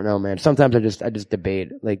 I don't know, man. Sometimes I just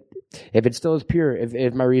debate. Like, if it's still as pure,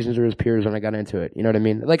 if my reasons are as pure as when I got into it. You know what I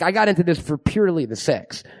mean? Like, I got into this for purely the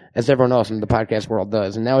sex, as everyone else in the podcast world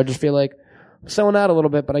does. And now I just feel like I'm selling out a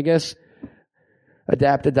little bit, but I guess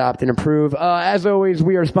adapt, adopt, and improve. As always,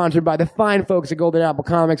 we are sponsored by the fine folks at Golden Apple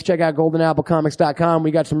Comics. Check out goldenapplecomics.com.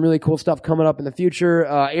 We got some really cool stuff coming up in the future.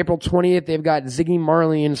 April 20th, they've got Ziggy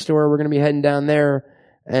Marley in store. We're going to be heading down there.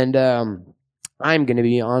 And, I'm going to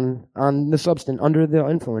be on the substance, under the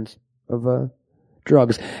influence of,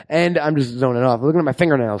 drugs. And I'm just zoning off. Looking at my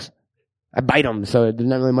fingernails. I bite them, so there's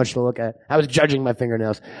not really much to look at. I was judging my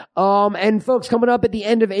fingernails. And folks, coming up at the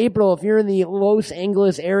end of April, if you're in the Los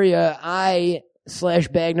Angeles area,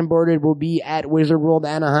 /Bagged and Boarded will be at Wizard World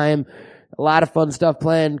Anaheim. A lot of fun stuff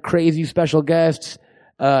planned. Crazy special guests.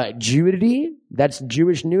 Judity. That's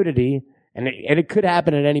Jewish nudity. And it could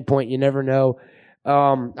happen at any point. You never know.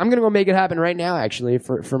 I'm going to go make it happen right now, actually,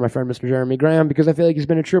 for my friend, Mr. Jeremy Graham, because I feel like he's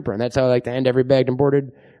been a trooper. And that's how I like to end every Bagged and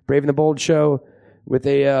Boarded, Brave and the Bold show with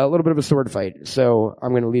a little bit of a sword fight. So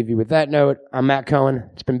I'm going to leave you with that note. I'm Matt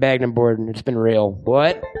Cohen. It's been Bagged and Boarded, and it's been real.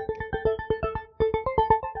 What?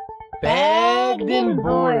 Bagged and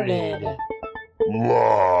Boarded.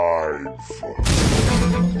 Live.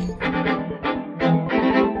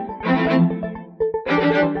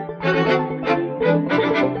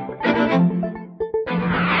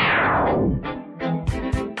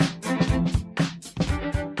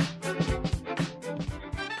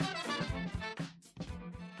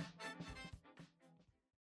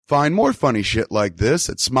 Find more funny shit like this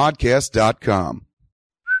at smodcast.com.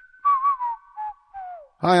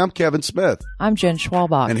 Hi, I'm Kevin Smith. I'm Jen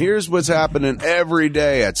Schwalbach. And here's what's happening every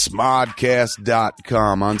day at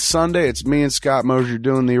smodcast.com. On Sunday, it's me and Scott Mosier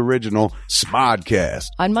doing the original Smodcast.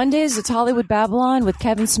 On Mondays, it's Hollywood Babylon with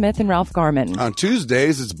Kevin Smith and Ralph Garman. On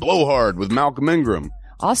Tuesdays, it's Blowhard with Malcolm Ingram.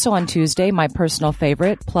 Also on Tuesday, my personal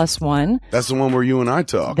favorite, Plus One. That's the one where you and I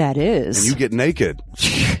talk. That is. And you get naked.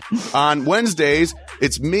 On Wednesdays,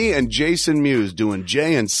 it's me and Jason Mewes doing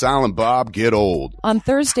Jay and Silent Bob Get Old. On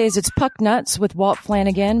Thursdays, it's Puck Nuts with Walt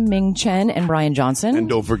Flanagan, Ming Chen, and Brian Johnson. And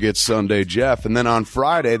don't forget Sunday Jeff. And then on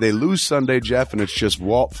Friday, they lose Sunday Jeff, and it's just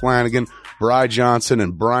Walt Flanagan, Bri Johnson,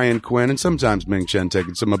 and Brian Quinn, and sometimes Ming Chen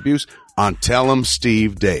taking some abuse on Tell 'em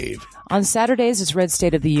Steve Dave. On Saturdays, it's Red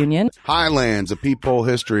State of the Union. Highlands, A Peephole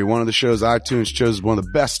History, one of the shows iTunes chose as one of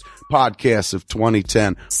the best podcasts of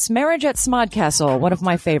 2010. Marriage at Smodcastle, one of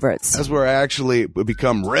my favorites. That's where I actually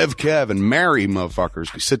become Rev Kev and marry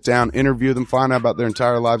motherfuckers. We sit down, interview them, find out about their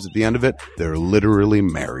entire lives. At the end of it, they're literally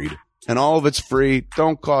married. And all of it's free,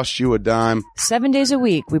 don't cost you a dime. 7 days a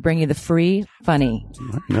week, we bring you the free funny.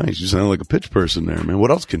 Nice, you sound like a pitch person there, man.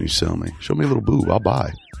 What else can you sell me? Show me a little boob, I'll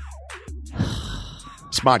buy.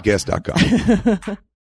 Smodcast.com.